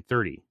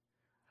 9:30.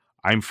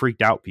 I'm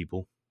freaked out,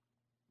 people.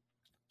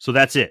 So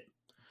that's it.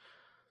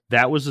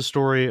 That was the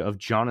story of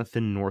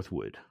Jonathan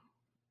Northwood.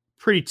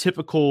 Pretty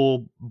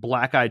typical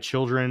Black-Eyed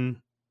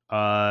Children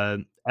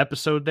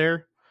episode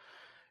there.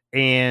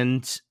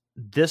 And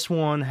this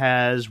one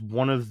is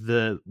one of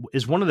the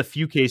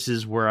few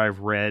cases where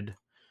I've read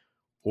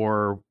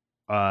or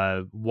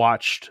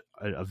watched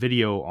a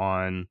video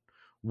on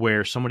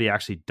where somebody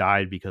actually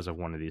died because of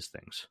one of these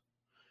things.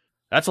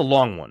 That's a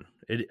long one.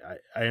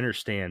 I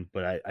understand,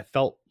 but I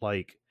felt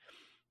like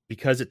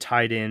because it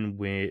tied in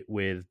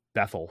with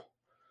Bethel,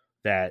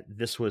 that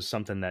this was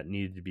something that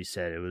needed to be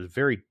said. It was a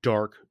very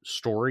dark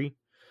story.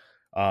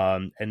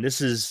 And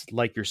this is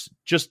like your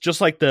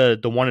just like the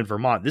one in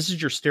Vermont. This is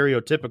your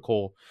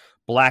stereotypical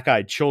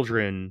Black-Eyed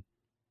Children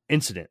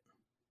incident.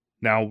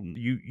 Now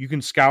you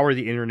can scour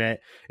the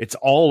internet; it's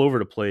all over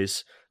the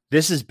place.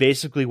 This is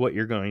basically what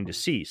you're going to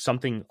see.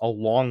 Something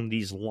along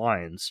these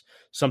lines.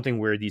 Something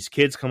where these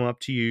kids come up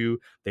to you,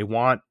 they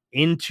want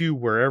into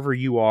wherever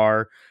you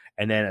are,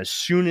 and then as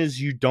soon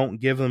as you don't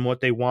give them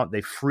what they want,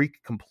 they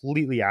freak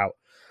completely out.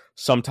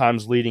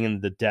 Sometimes leading into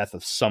the death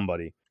of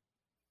somebody.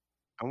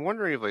 I'm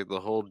wondering if like the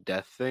whole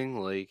death thing,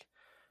 like,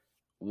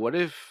 what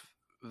if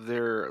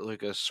they're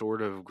like a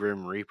sort of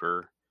Grim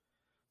Reaper,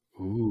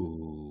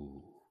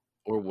 Ooh.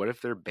 or what if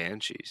they're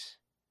banshees?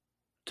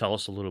 Tell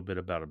us a little bit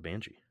about a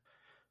banshee.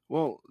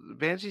 Well,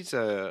 banshees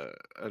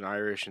an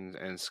Irish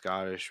and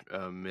Scottish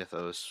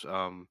mythos.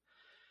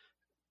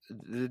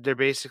 They're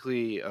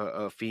basically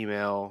a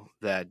female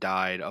that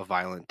died a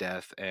violent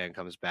death and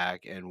comes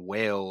back and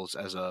wails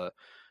as a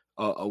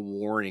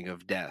warning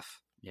of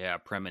death. Yeah,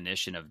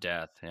 premonition of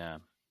death. Yeah.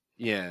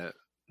 Yeah,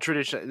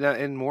 tradition.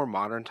 In more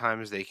modern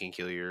times, they can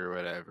kill you or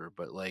whatever.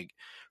 But like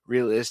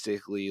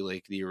realistically,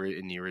 like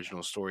in the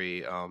original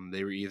story,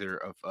 they were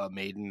either a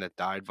maiden that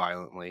died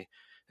violently,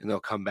 and they'll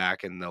come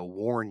back and they'll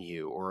warn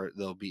you, or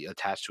they'll be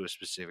attached to a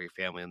specific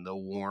family and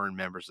they'll warn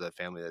members of that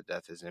family that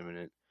death is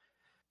imminent.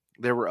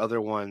 There were other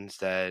ones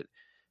that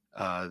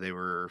they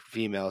were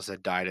females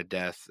that died a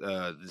death.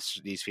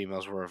 These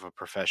females were of a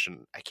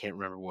profession. I can't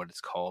remember what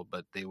it's called,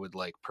 but they would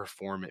like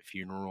perform at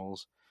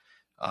funerals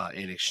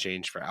in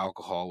exchange for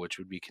alcohol, which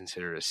would be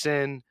considered a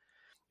sin.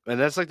 And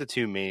that's like the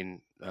two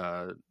main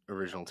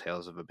original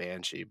tales of a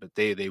banshee. But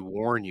they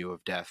warn you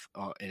of death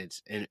in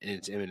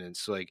its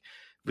imminence. So like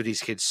with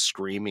these kids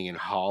screaming and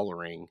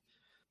hollering,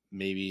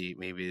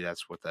 maybe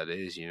that's what that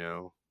is, you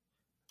know.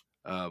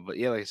 But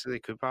yeah, like I said, they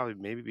could probably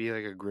maybe be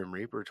like a Grim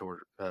Reaper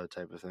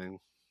type of thing.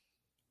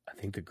 I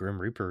think the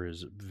Grim Reaper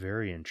is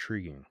very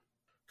intriguing.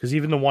 Because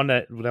even the one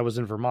that was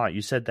in Vermont,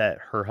 you said that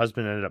her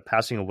husband ended up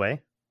passing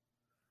away?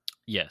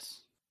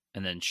 Yes.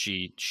 And then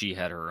she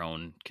had her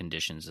own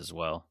conditions as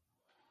well.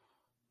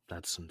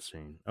 That's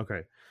insane.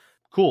 Okay,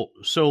 cool.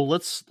 So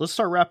let's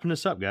start wrapping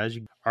this up, guys.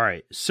 All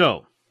right.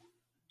 So,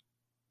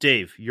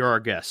 Dave, you're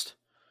our guest.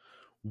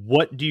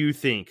 What do you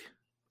think?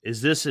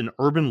 Is this an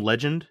urban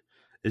legend?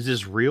 Is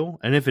this real?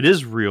 And if it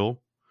is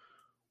real,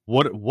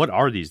 what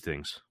are these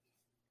things?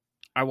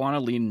 I want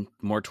to lean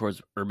more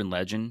towards urban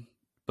legend,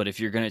 but if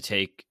you're going to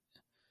take,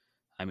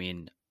 I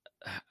mean,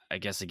 I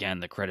guess again,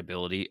 the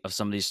credibility of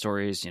some of these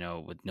stories, you know,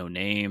 with no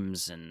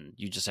names and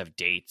you just have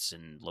dates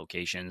and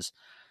locations.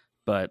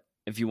 But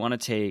if you want to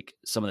take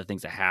some of the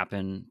things that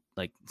happen,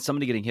 like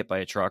somebody getting hit by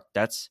a truck,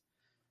 that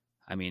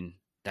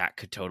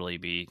could totally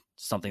be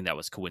something that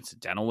was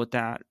coincidental with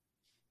that.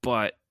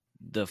 But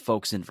the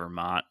folks in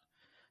Vermont,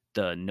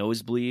 the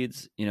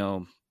nosebleeds, you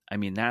know, I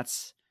mean,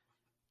 that's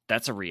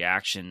that's a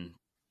reaction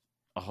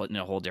in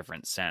a whole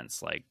different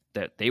sense, like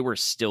that they were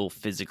still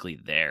physically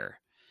there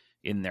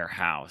in their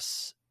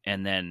house,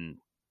 and then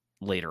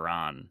later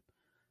on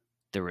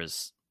there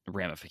was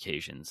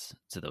ramifications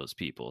to those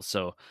people.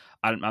 So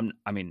I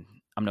mean,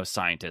 I'm no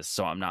scientist,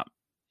 so I'm not,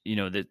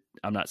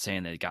 I'm not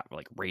saying they got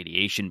like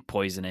radiation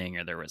poisoning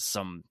or there was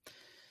some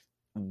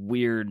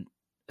weird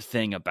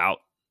thing about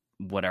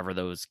whatever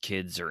those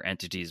kids or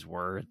entities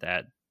were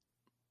that,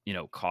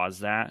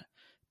 caused that.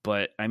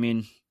 But I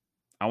mean,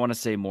 I want to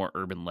say more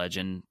urban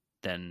legend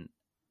than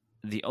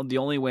the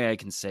only way I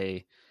can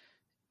say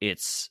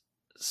it's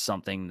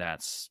something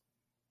that's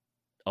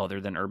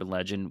other than urban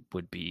legend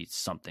would be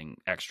something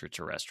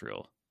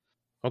extraterrestrial.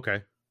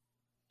 Okay.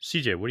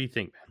 CJ, what do you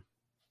think,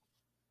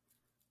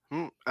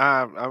 man?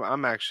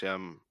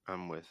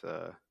 I'm with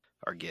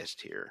our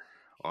guest here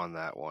on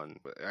that one.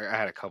 I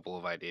had a couple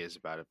of ideas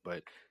about it,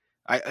 but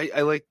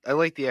I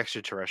like the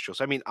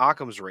extraterrestrials. I mean,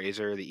 Occam's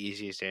razor, the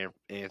easiest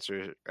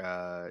answer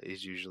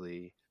is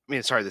usually,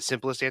 the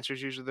simplest answer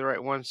is usually the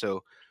right one.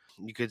 So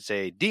you could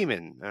say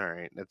demon. All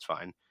right, that's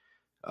fine.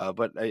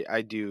 But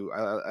I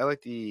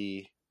like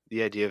the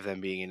idea of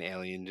them being an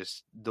alien,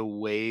 just the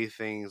way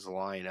things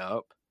line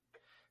up,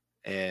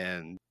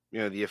 and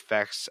the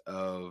effects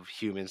of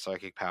human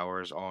psychic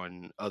powers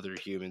on other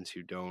humans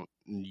who don't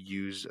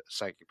use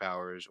psychic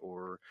powers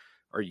or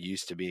are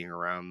used to being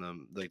around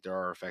them. Like, there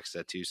are effects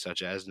that too,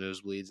 such as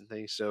nosebleeds and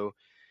things. So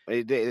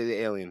the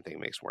alien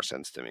thing makes more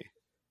sense to me.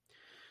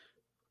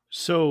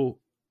 So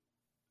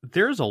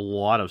there's a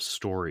lot of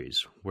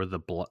stories where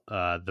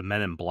the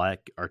Men in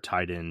Black are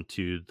tied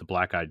into the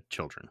Black-Eyed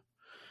Children.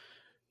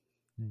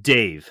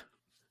 Dave,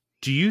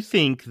 do you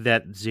think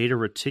that Zeta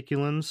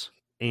Reticulans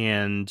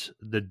and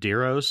the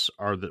Deros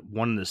are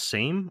one and the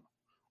same,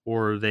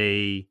 or are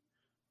they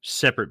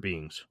separate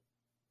beings?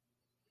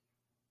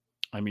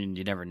 I mean,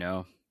 you never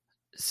know.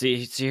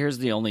 See, here's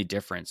the only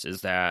difference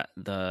is that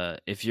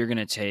if you're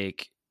gonna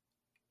take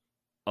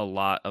a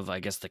lot of, I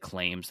guess, the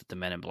claims that the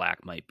Men in Black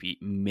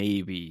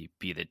maybe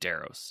be the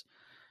Deros,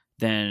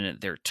 then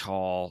they're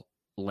tall,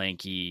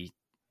 lanky,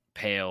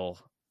 pale,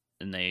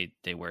 and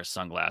they wear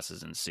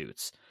sunglasses and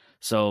suits.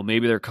 So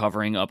maybe they're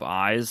covering up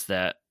eyes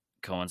that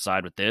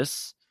coincide with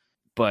this,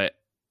 but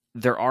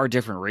there are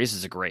different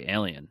races of gray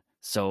alien.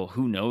 So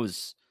who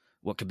knows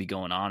what could be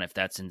going on if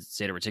that's in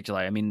Zeta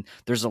Reticuli. I mean,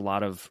 there's a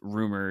lot of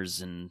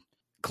rumors and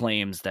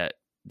claims that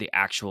the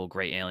actual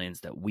gray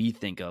aliens that we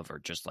think of are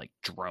just like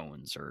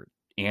drones or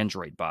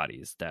android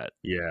bodies that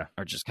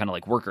are just kind of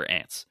like worker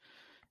ants,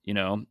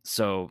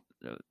 So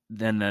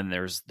then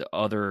there's the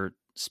other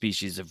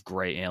species of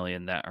gray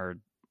alien that are,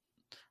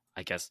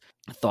 I guess,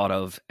 thought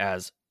of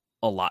as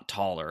a lot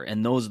taller,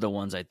 and those are the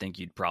ones I think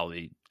you'd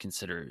probably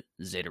consider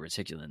Zeta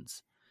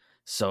Reticulans.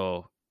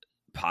 So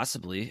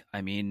possibly,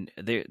 I mean,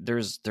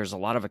 there's a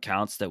lot of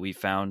accounts that we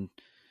found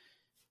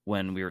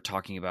when we were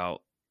talking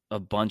about a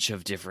bunch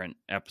of different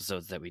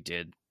episodes that we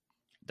did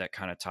that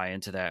kind of tie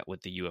into that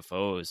with the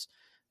UFOs.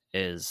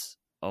 Is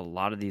a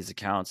lot of these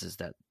accounts is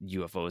that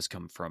UFOs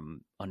come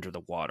from under the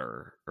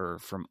water or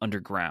from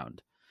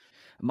underground.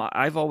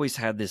 I've always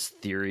had this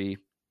theory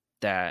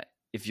that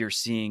if you're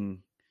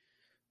seeing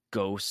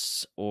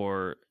ghosts,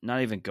 or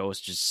not even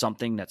ghosts, just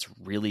something that's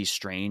really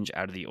strange,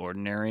 out of the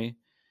ordinary,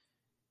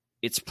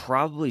 it's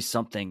probably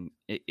something,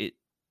 it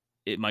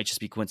might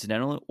just be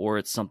coincidental, or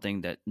it's something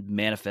that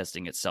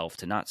manifesting itself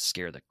to not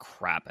scare the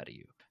crap out of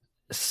you.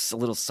 It's a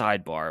little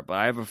sidebar, but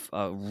I have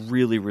a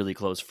really, really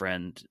close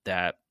friend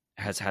that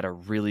has had a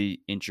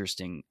really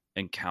interesting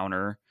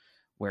encounter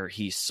where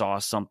he saw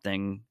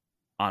something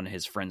on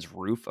his friend's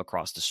roof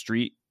across the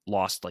street,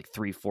 lost like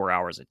 3-4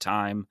 hours of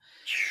time.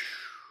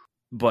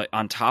 But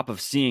on top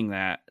of seeing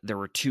that, there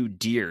were 2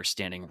 deer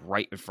standing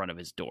right in front of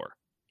his door.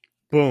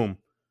 Boom.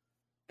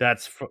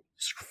 That's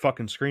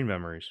fucking screen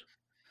memories.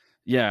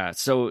 Yeah.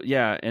 So,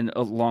 yeah. And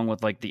along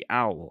with like the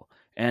owl.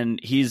 And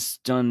he's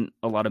done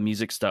a lot of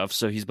music stuff.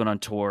 So he's been on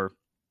tour,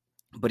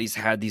 but he's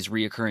had these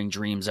reoccurring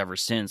dreams ever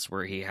since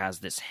where he has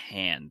this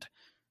hand,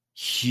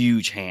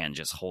 huge hand,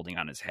 just holding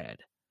on his head.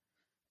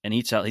 And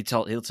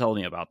he'll tell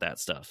me about that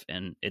stuff.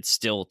 And it's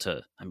still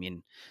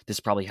this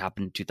probably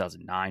happened in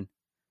 2009.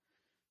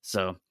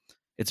 So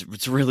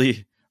it's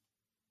really,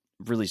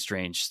 really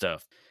strange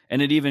stuff.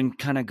 And it even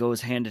kind of goes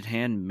hand in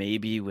hand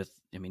maybe with,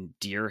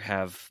 deer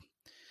have,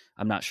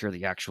 I'm not sure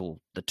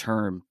the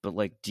term, but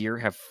like deer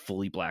have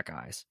fully black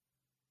eyes,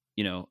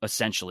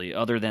 essentially,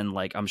 other than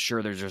like, I'm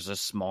sure there's just a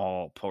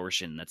small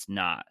portion that's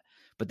not,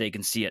 but they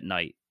can see at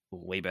night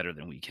way better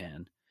than we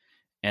can.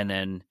 And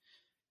then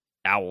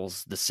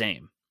owls the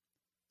same.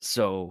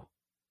 So,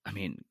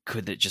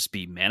 could it just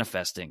be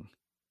manifesting,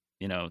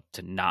 to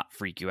not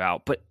freak you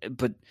out? But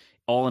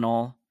all in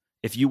all,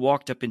 if you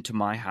walked up into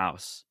my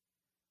house,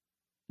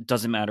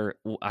 doesn't matter.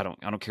 I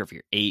don't care if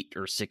you're 8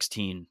 or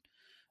 16,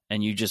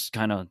 and you just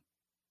kind of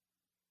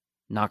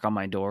knock on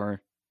my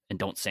door and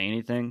don't say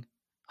anything,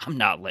 I'm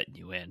not letting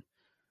you in.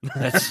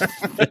 That's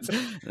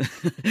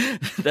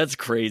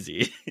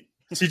crazy.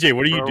 CJ,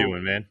 what are you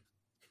doing, man?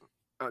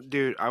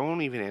 Dude, I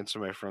won't even answer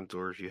my front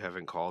door if you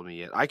haven't called me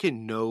yet. I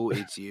can know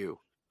it's you.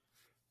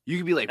 You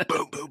can be like,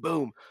 boom, boom,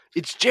 boom.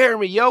 It's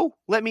Jeremy, yo.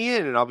 Let me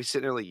in. And I'll be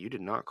sitting there like, you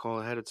did not call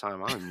ahead of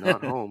time. I'm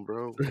not home,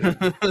 bro.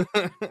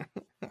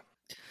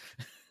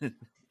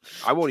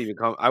 I won't even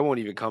come. I won't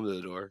even come to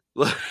the door.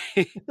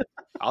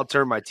 I'll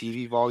turn my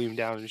TV volume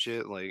down and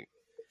shit. Like,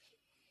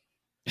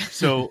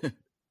 So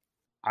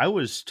I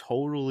was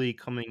totally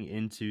coming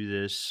into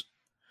this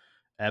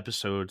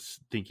episode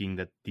thinking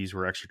that these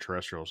were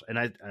extraterrestrials, and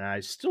I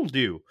still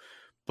do,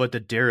 but the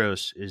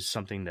Deros is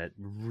something that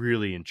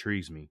really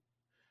intrigues me.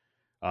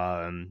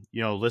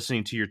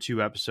 Listening to your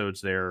 2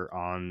 episodes there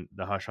on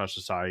the Hush Hush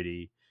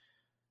Society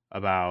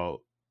about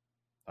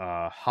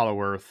Hollow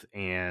Earth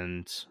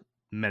and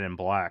Men in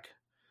Black,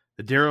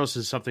 the Deros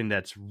is something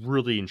that's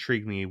really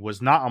intrigued me.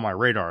 Was not on my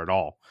radar at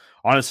all.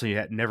 Honestly,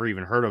 I had never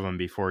even heard of them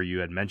before you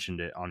had mentioned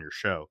it on your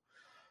show.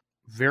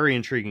 Very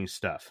intriguing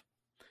stuff.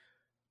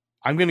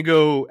 I'm going to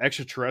go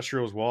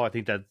extraterrestrial as well. I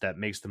think that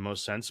makes the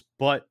most sense,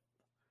 but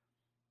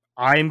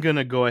I'm going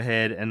to go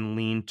ahead and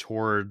lean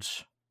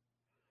towards,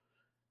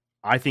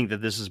 I think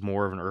that this is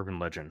more of an urban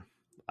legend.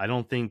 I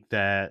don't think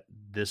that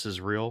this is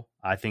real.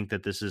 I think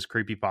that this is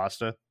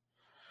creepypasta.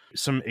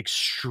 Some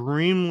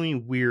extremely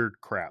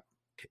weird crap.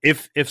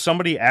 If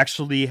somebody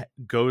actually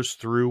goes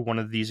through one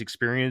of these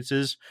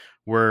experiences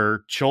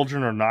where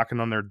children are knocking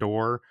on their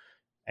door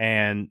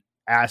and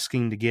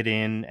asking to get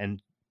in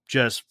and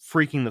just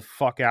freaking the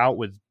fuck out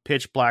with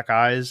pitch black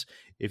eyes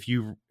if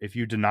you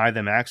deny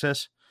them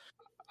access,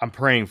 I'm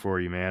praying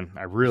for you, man.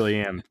 I really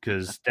am,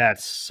 because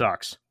that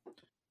sucks.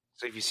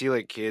 so if you see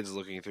like kids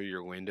looking through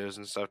your windows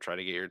and stuff, try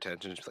to get your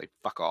attention, just be like,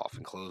 fuck off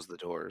and close the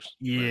doors.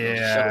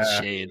 Yeah. Shut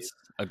the shades.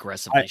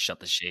 Aggressively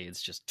shut the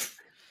shades. Just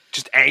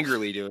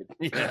angrily do it.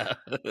 Yeah.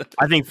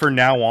 I think for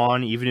now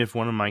on, even if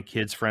one of my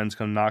kids' friends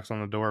knocks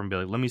on the door and be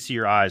like, let me see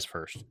your eyes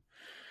first.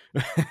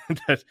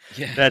 That's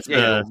you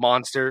little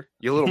monster.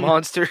 You little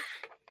monster.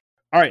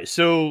 All right,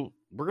 so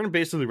we're going to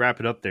basically wrap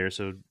it up there.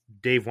 So,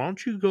 Dave, why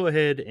don't you go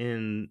ahead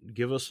and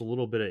give us a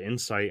little bit of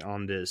insight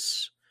on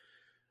this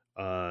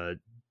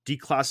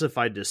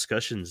declassified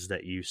discussions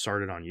that you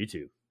started on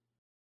YouTube?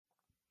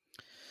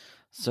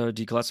 So,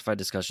 Declassified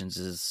Discussions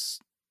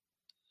is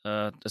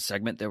a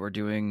segment that we're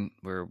doing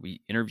where we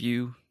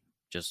interview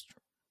just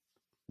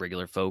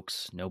regular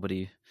folks,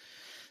 nobody,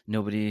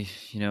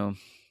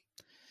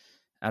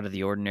 out of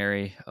the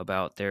ordinary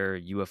about their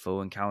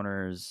UFO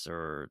encounters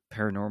or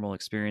paranormal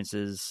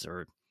experiences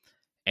or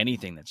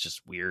anything that's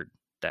just weird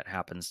that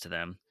happens to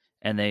them.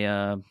 And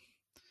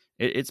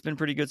it's been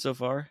pretty good so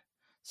far.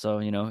 So,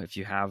 if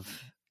you have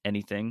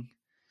anything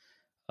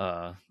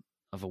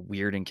of a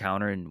weird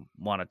encounter and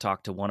want to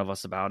talk to one of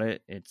us about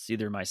it, it's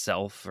either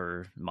myself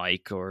or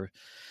Mike or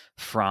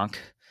Frank.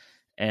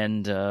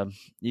 And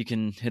you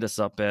can hit us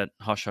up at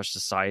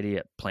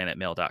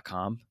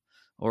hushhushsociety@planetmail.com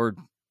or,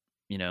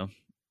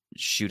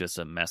 shoot us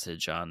a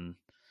message on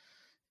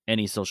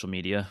any social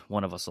media.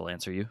 One of us will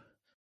answer you.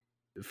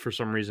 For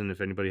some reason, if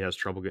anybody has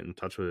trouble getting in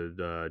touch with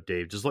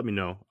Dave, just let me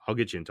know. I'll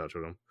get you in touch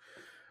with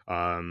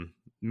him.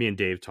 Me and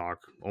Dave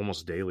talk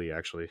almost daily,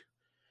 actually.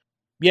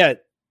 Yeah,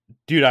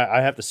 dude,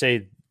 I have to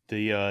say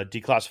the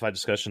declassified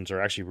discussions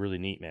are actually really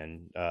neat,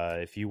 man.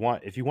 If you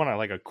want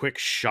like a quick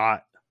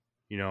shot,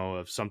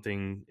 of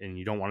something, and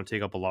you don't want to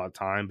take up a lot of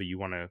time, but you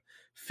want to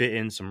fit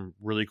in some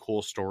really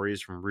cool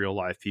stories from real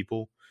life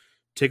people,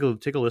 take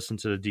a listen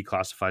to the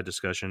declassified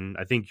discussion.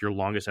 I think your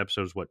longest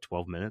episode is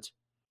 12 minutes.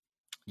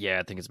 Yeah,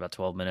 I think it's about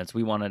 12 minutes.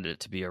 We wanted it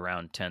to be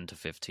around 10 to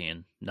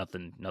 15.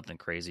 Nothing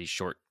crazy.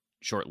 Short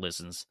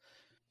listens.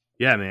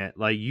 Yeah, man.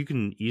 Like, you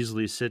can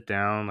easily sit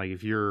down. Like,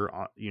 if you're,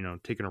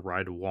 taking a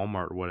ride to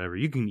Walmart or whatever,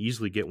 you can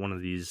easily get one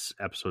of these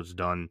episodes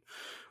done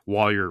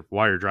while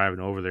you're driving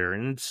over there,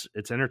 and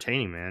it's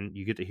entertaining, man.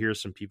 You get to hear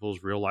some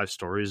people's real life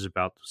stories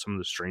about some of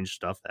the strange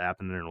stuff that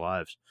happened in their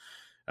lives.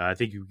 I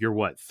think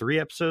you're 4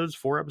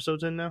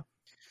 episodes in now?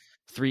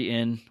 3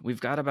 in.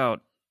 We've got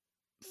about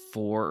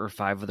 4 or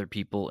 5 other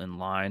people in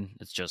line.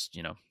 It's just,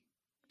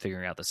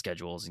 figuring out the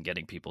schedules and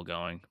getting people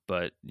going.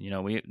 But,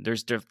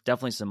 there's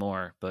definitely some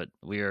more, but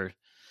we'll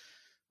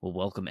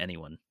welcome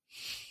anyone.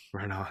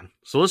 Right on.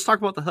 So let's talk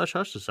about the Hush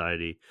Hush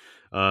Society.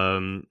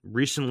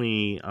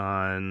 Recently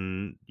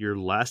on your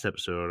last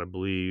episode, I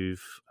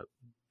believe,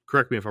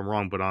 correct me if I'm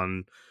wrong, but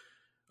on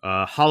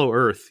Hollow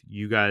Earth,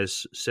 you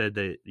guys said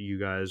that you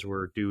guys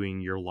were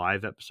doing your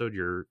live episode,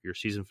 your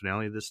season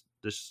finale this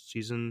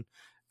season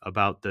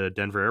about the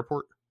Denver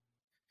airport.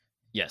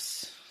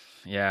 Yes.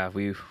 Yeah,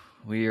 we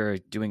are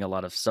doing a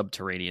lot of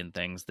subterranean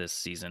things this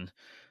season.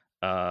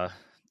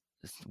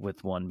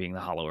 With one being the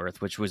Hollow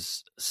Earth, which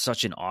was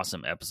such an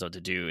awesome episode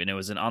to do. And it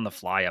was an on the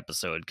fly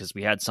episode because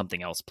we had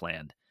something else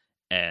planned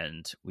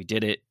and we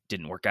did it,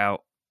 didn't work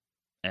out.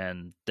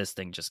 And this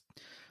thing just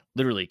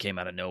literally came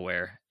out of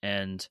nowhere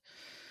and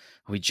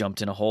we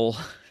jumped in a hole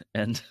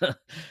and,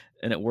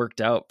 and it worked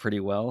out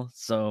pretty well.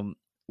 So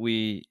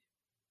we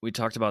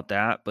talked about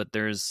that, but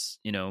there's,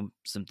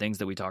 some things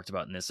that we talked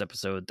about in this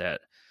episode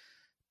that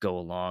go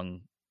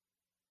along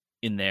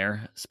in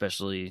there,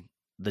 especially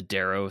the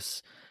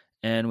Deros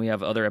and we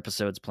have other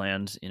episodes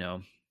planned. You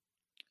know,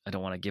 I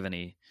don't want to give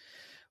any.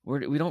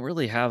 We don't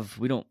really have.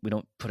 We don't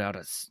put out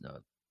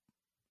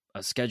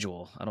a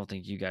schedule. I don't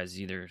think you guys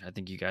either. I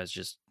think you guys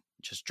just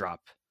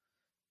drop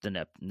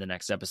the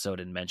next episode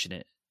and mention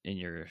it in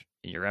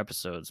your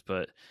episodes.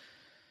 But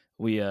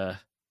we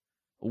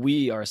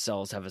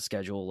ourselves have a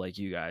schedule like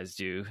you guys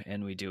do,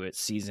 and we do it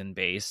season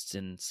based.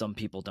 And some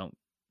people don't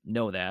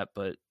know that,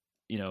 but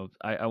you know,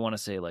 I want to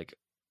say like,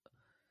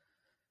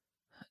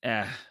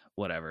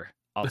 whatever.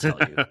 I'll tell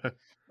you.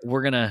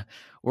 We're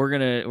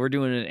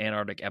doing an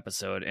Antarctic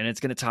episode, and it's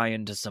gonna tie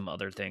into some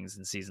other things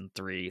in season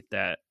 3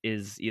 that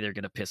is either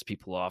gonna piss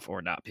people off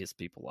or not piss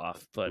people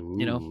off. But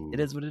you know, it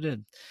is what it is.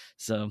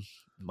 So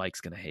Mike's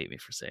gonna hate me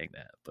for saying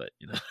that, but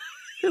you know,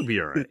 he'll be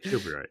all right.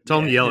 Tell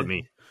him to yell at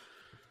me.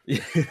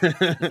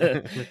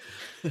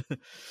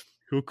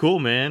 Cool,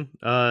 man.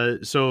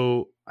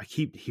 So I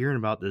keep hearing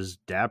about this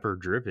Dapper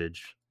Drippage.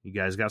 You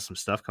guys got some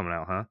stuff coming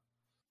out, huh?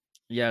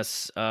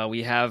 Yes,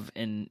 we have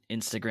an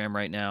Instagram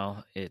right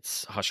now.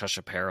 It's Hush Hush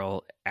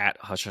Apparel, at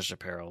Hush Hush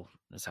Apparel.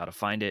 That's how to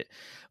find it.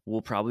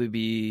 We'll probably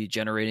be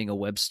generating a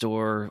web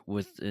store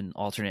with an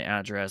alternate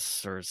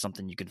address or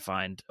something you can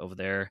find over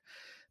there.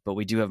 But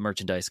we do have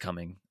merchandise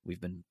coming. We've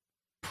been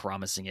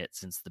promising it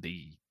since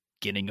the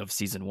beginning of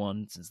season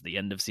 1, since the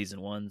end of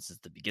season 1, since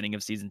the beginning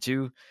of season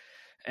 2.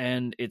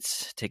 And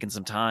it's taken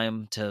some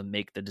time to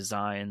make the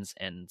designs,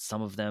 and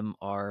some of them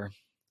are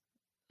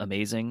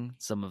amazing.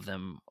 Some of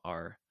them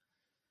are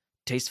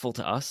tasteful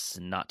to us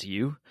and not to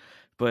you,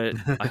 but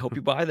I hope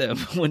you buy them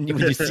when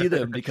you see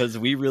them, because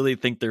we really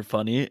think they're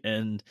funny,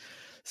 and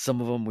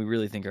some of them we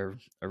really think are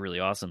really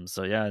awesome.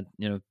 So yeah,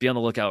 you know, be on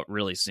the lookout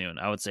really soon.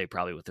 I would say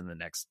probably within the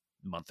next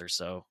month or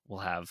so we'll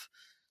have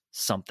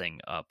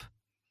something up.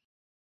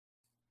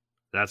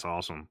 That's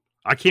awesome.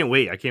 I can't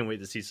wait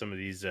to see some of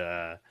these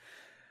on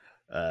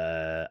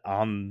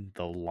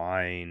the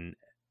line.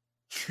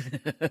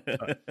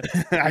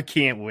 I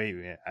can't wait,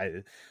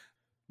 man.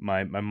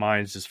 My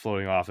mind's just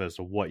floating off as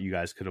to what you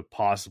guys could have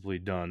possibly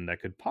done that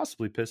could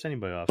possibly piss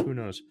anybody off. Who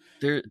knows?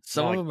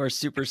 Some of them are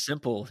super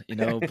simple, you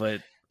know,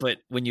 but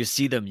when you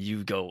see them,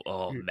 you go,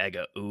 "Oh,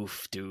 mega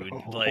oof, dude!"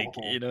 Like,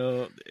 you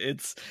know,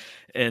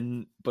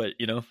 but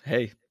you know,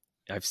 hey,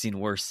 I've seen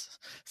worse,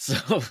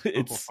 so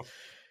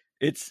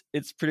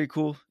it's pretty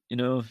cool, you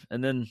know.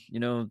 And then, you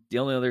know, the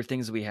only other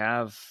things we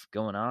have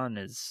going on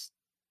is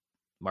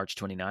March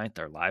 29th,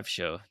 our live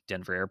show,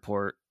 Denver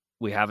Airport.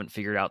 We haven't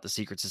figured out the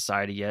secret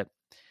society yet.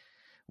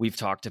 We've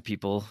talked to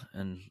people,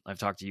 and I've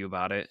talked to you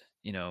about it,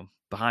 you know,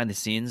 behind the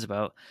scenes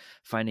about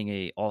finding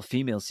a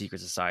all-female secret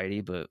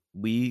society, but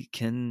we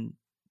can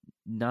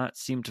not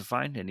seem to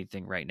find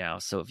anything right now.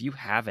 So if you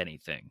have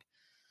anything,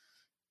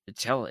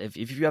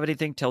 if you have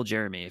anything, tell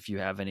Jeremy. If you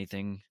have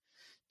anything,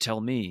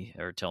 tell me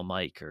or tell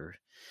Mike or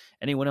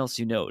anyone else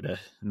you know to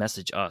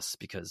message us,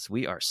 because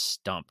we are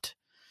stumped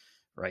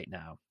right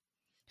now.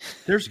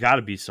 There's got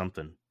to be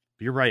something.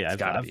 You're right.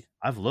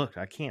 I've looked.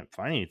 I can't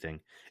find anything.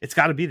 It's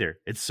got to be there.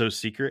 It's so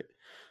secret.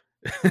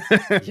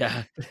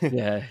 Yeah.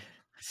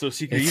 So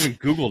secret. Even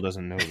Google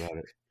doesn't know about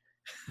it.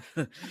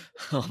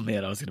 Oh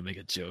man, I was gonna make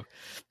a joke.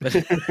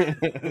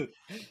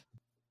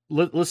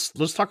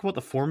 Let's talk about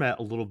the format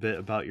a little bit,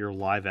 about your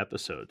live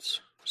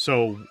episodes.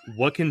 So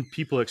what can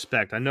people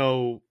expect? I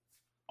know,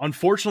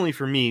 unfortunately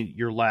for me,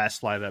 your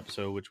last live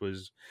episode, which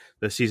was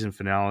the season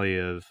finale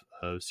of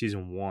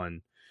season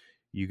 1,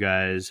 you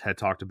guys had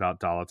talked about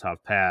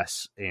Dalatov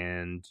Pass,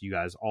 and you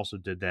guys also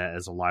did that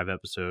as a live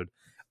episode.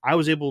 I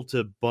was able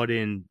to butt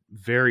in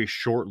very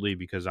shortly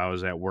because I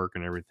was at work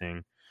and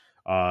everything.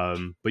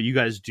 But you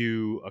guys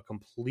do a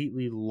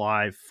completely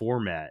live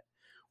format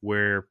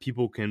where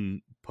people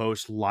can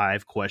post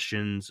live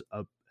questions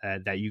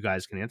that you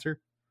guys can answer.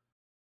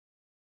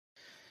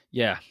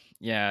 Yeah.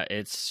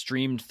 It's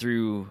streamed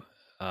through,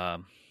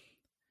 I'm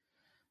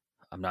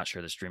not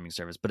sure the streaming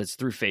service, but it's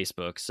through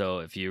Facebook. So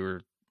if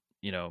you're,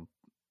 you know,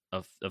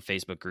 a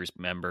Facebook group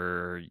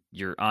member,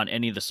 you're on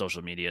any of the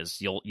social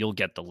medias, you'll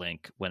get the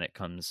link when it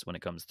comes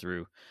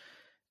through.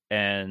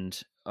 And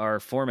our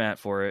format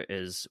for it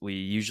is we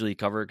usually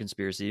cover a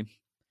conspiracy.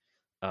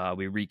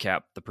 We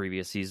recap the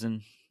previous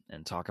season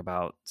and talk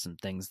about some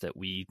things that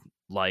we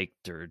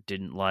liked or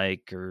didn't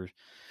like, or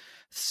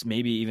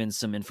maybe even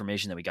some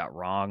information that we got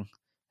wrong,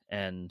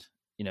 and,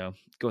 you know,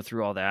 go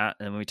through all that.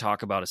 And then we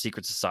talk about a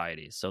secret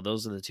society. So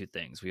those are the two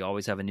things. We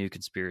always have a new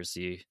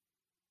conspiracy,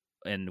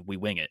 and we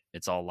wing it.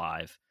 It's all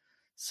live.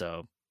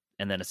 So,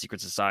 and then a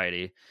secret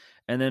society.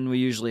 And then we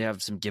usually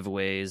have some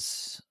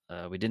giveaways.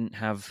 We didn't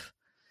have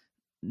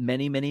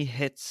many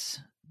hits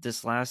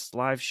this last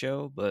live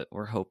show, but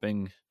we're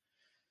hoping.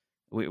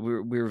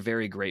 We're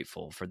very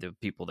grateful for the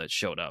people that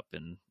showed up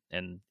and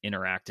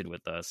interacted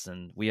with us,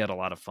 and we had a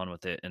lot of fun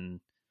with it. And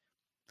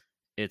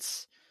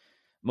it's,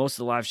 most of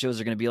the live shows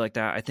are going to be like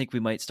that. I think we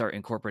might start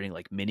incorporating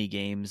like mini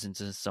games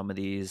into some of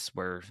these,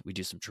 where we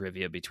do some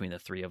trivia between the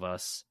three of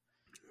us.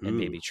 And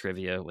maybe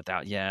trivia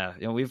without, you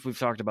know, we've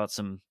talked about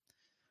some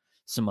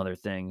other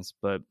things,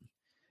 but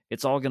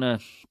it's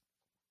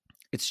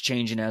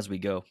changing as we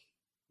go,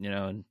 you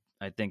know. And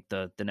I think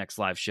the next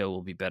live show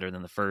will be better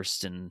than the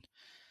first, and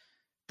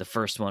the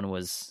first one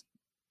was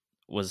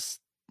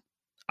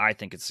I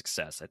think it's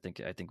success. I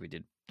think we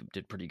did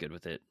pretty good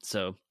with it.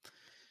 So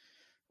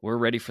we're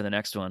ready for the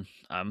next one.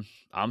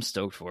 I'm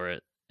stoked for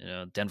it. You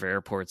know, Denver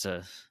Airport's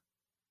a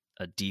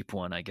deep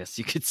one, I guess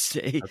you could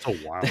say. That's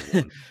a wild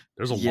one.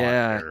 There's a lot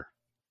there.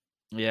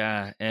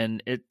 Yeah,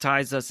 and it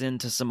ties us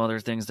into some other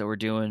things that we're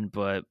doing,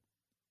 but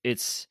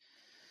it's,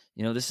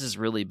 you know, this has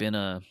really been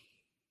a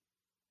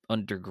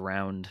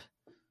underground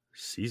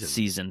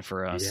season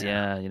for us.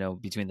 Yeah, you know,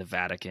 between the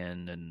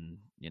Vatican and,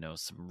 you know,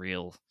 some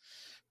real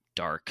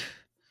dark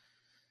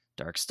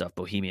stuff,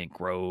 Bohemian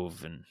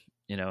Grove, and,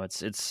 you know,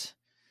 it's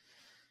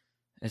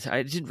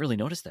I didn't really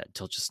notice that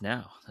until just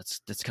now.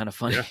 That's kind of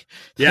funny.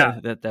 Yeah.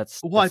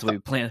 that's the way we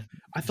plan.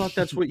 I thought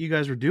that's what you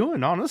guys were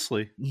doing,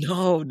 honestly.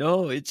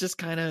 No, it just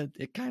kind of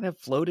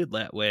floated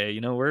that way.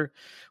 You know,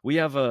 we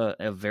have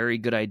a very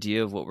good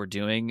idea of what we're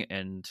doing,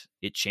 and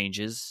it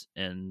changes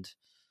and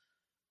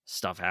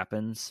stuff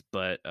happens,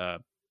 but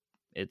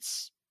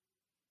this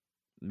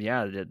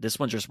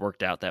one just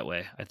worked out that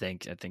way. I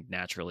think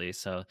naturally.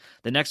 So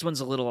the next one's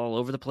a little all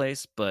over the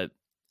place, but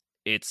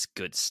it's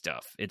good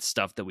stuff. It's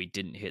stuff that we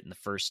didn't hit in the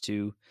first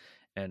two,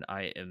 and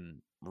I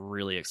am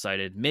really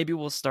excited. Maybe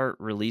we'll start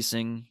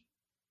releasing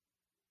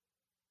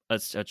a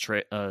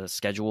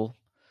schedule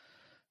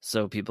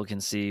so people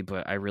can see,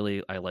 but I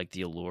like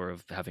the allure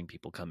of having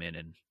people come in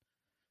and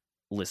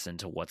listen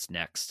to what's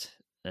next.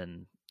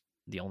 And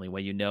the only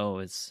way you know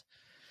is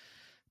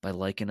by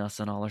liking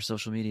us on all our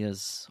social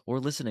medias or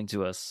listening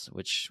to us,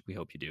 which we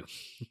hope you do.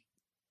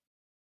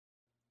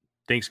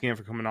 Thanks again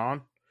for coming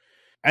on.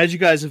 As you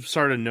guys have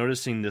started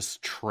noticing this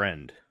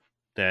trend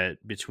that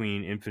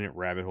between Infinite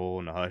Rabbit Hole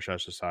and the Hush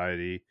Hush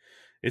Society,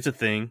 it's a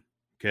thing,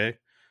 okay?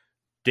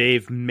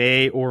 Dave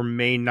may or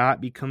may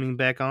not be coming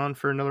back on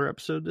for another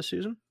episode this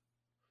season.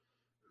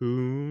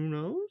 Who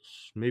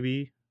knows?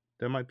 Maybe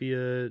there might be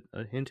a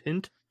hint.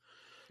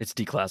 It's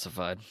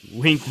declassified.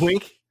 Wink,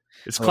 wink.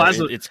 It's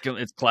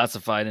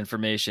classified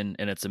information,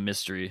 and it's a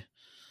mystery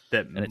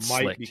that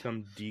might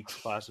become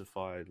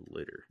declassified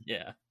later.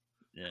 Yeah.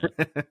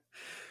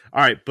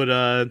 All right,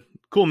 but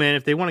cool, man.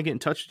 If they want to get in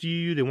touch with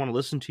you, they want to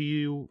listen to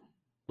you,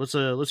 let's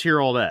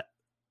hear all that.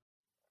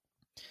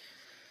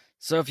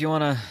 So if you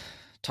want to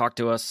talk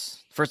to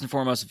us, first and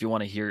foremost, if you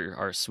want to hear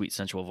our sweet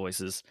sensual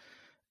voices,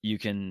 you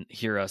can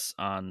hear us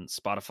on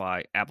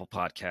Spotify, Apple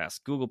Podcasts,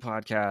 Google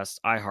Podcasts,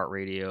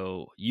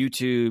 iHeartRadio,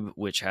 YouTube,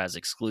 which has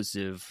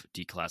exclusive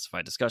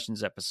Declassified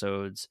Discussions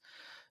episodes.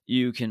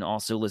 You can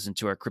also listen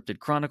to our Cryptid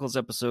Chronicles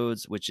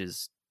episodes, which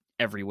is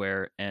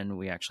everywhere, and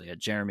we actually had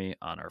Jeremy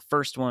on our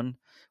first one,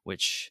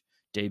 which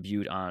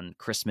debuted on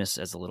Christmas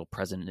as a little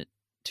present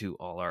to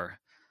all our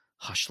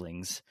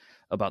hushlings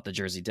about the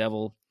Jersey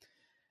Devil.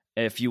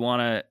 If you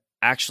want to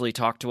actually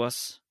talk to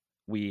us,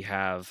 we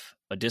have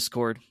a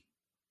Discord,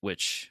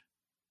 which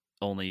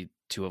only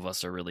two of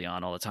us are really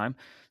on all the time,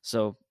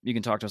 so you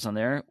can talk to us on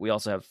there. We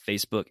also have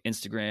Facebook,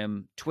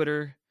 Instagram,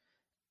 Twitter,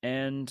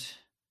 and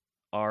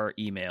our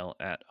email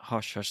at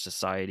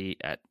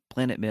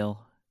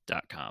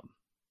hushhushsociety@planetmail.com.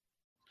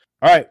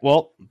 All right,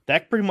 well,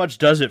 that pretty much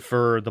does it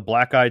for the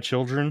Black Eyed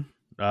Children.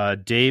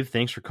 Dave,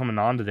 thanks for coming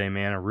on today,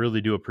 man. I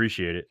really do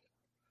appreciate it.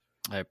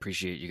 I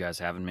appreciate you guys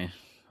having me.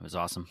 It was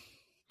awesome.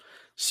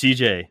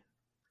 CJ.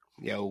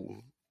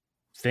 Yo.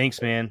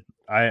 Thanks, man.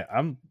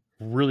 I'm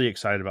really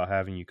excited about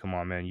having you come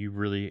on, man. You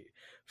really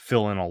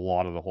fill in a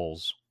lot of the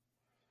holes.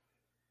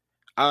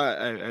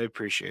 I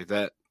appreciate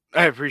that.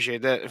 I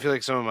feel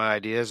like some of my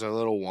ideas are a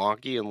little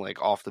wonky and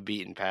like off the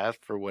beaten path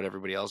for what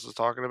everybody else is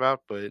talking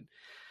about, but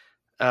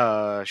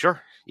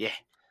sure. Yeah.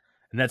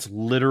 And that's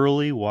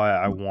literally why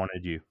I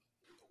wanted you.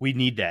 We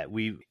need that.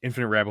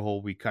 Infinite Rabbit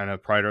Hole, we kind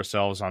of pride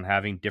ourselves on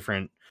having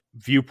different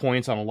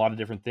viewpoints on a lot of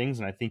different things,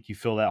 and I think you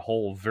fill that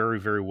hole very,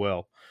 very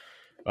well.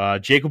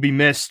 Jake will be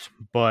missed,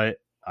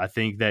 but I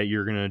think that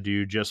you're going to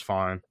do just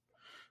fine.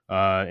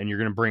 And you're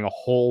going to bring a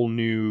whole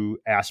new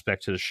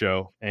aspect to the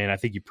show, and I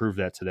think you proved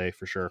that today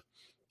for sure.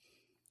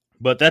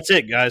 But that's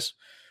it, guys.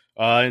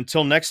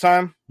 Until next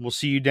time, we'll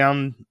see you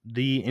down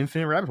the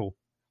Infinite Rabbit Hole.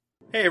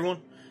 Hey,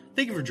 everyone.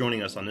 Thank you for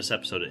joining us on this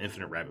episode of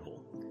Infinite Rabbit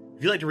Hole.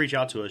 If you'd like to reach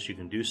out to us, you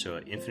can do so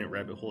at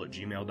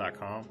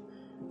infiniterabbithole@gmail.com.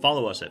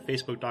 Follow us at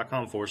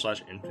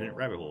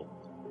facebook.com/infiniterabbithole.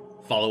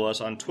 Follow us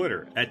on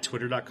Twitter at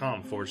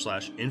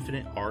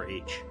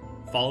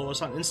twitter.com/infiniterh. Follow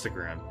us on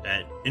Instagram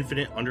at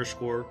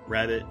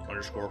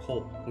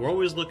infinite_rabbit_hole. We're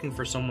always looking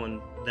for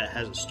someone that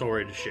has a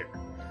story to share.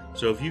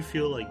 So if you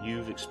feel like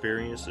you've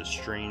experienced a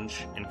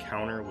strange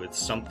encounter with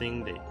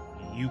something that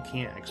you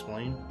can't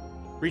explain,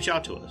 reach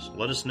out to us.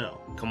 Let us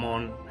know. Come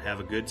on, have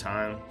a good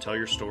time, tell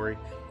your story.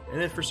 And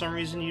if for some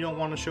reason you don't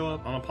want to show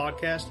up on a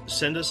podcast,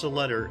 send us a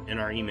letter in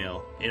our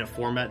email in a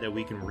format that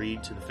we can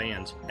read to the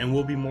fans, and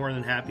we'll be more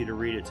than happy to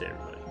read it to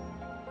everybody.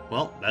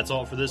 Well, that's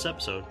all for this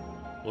episode.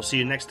 We'll see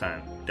you next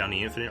time down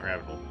the Infinite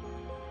Rabbit Hole.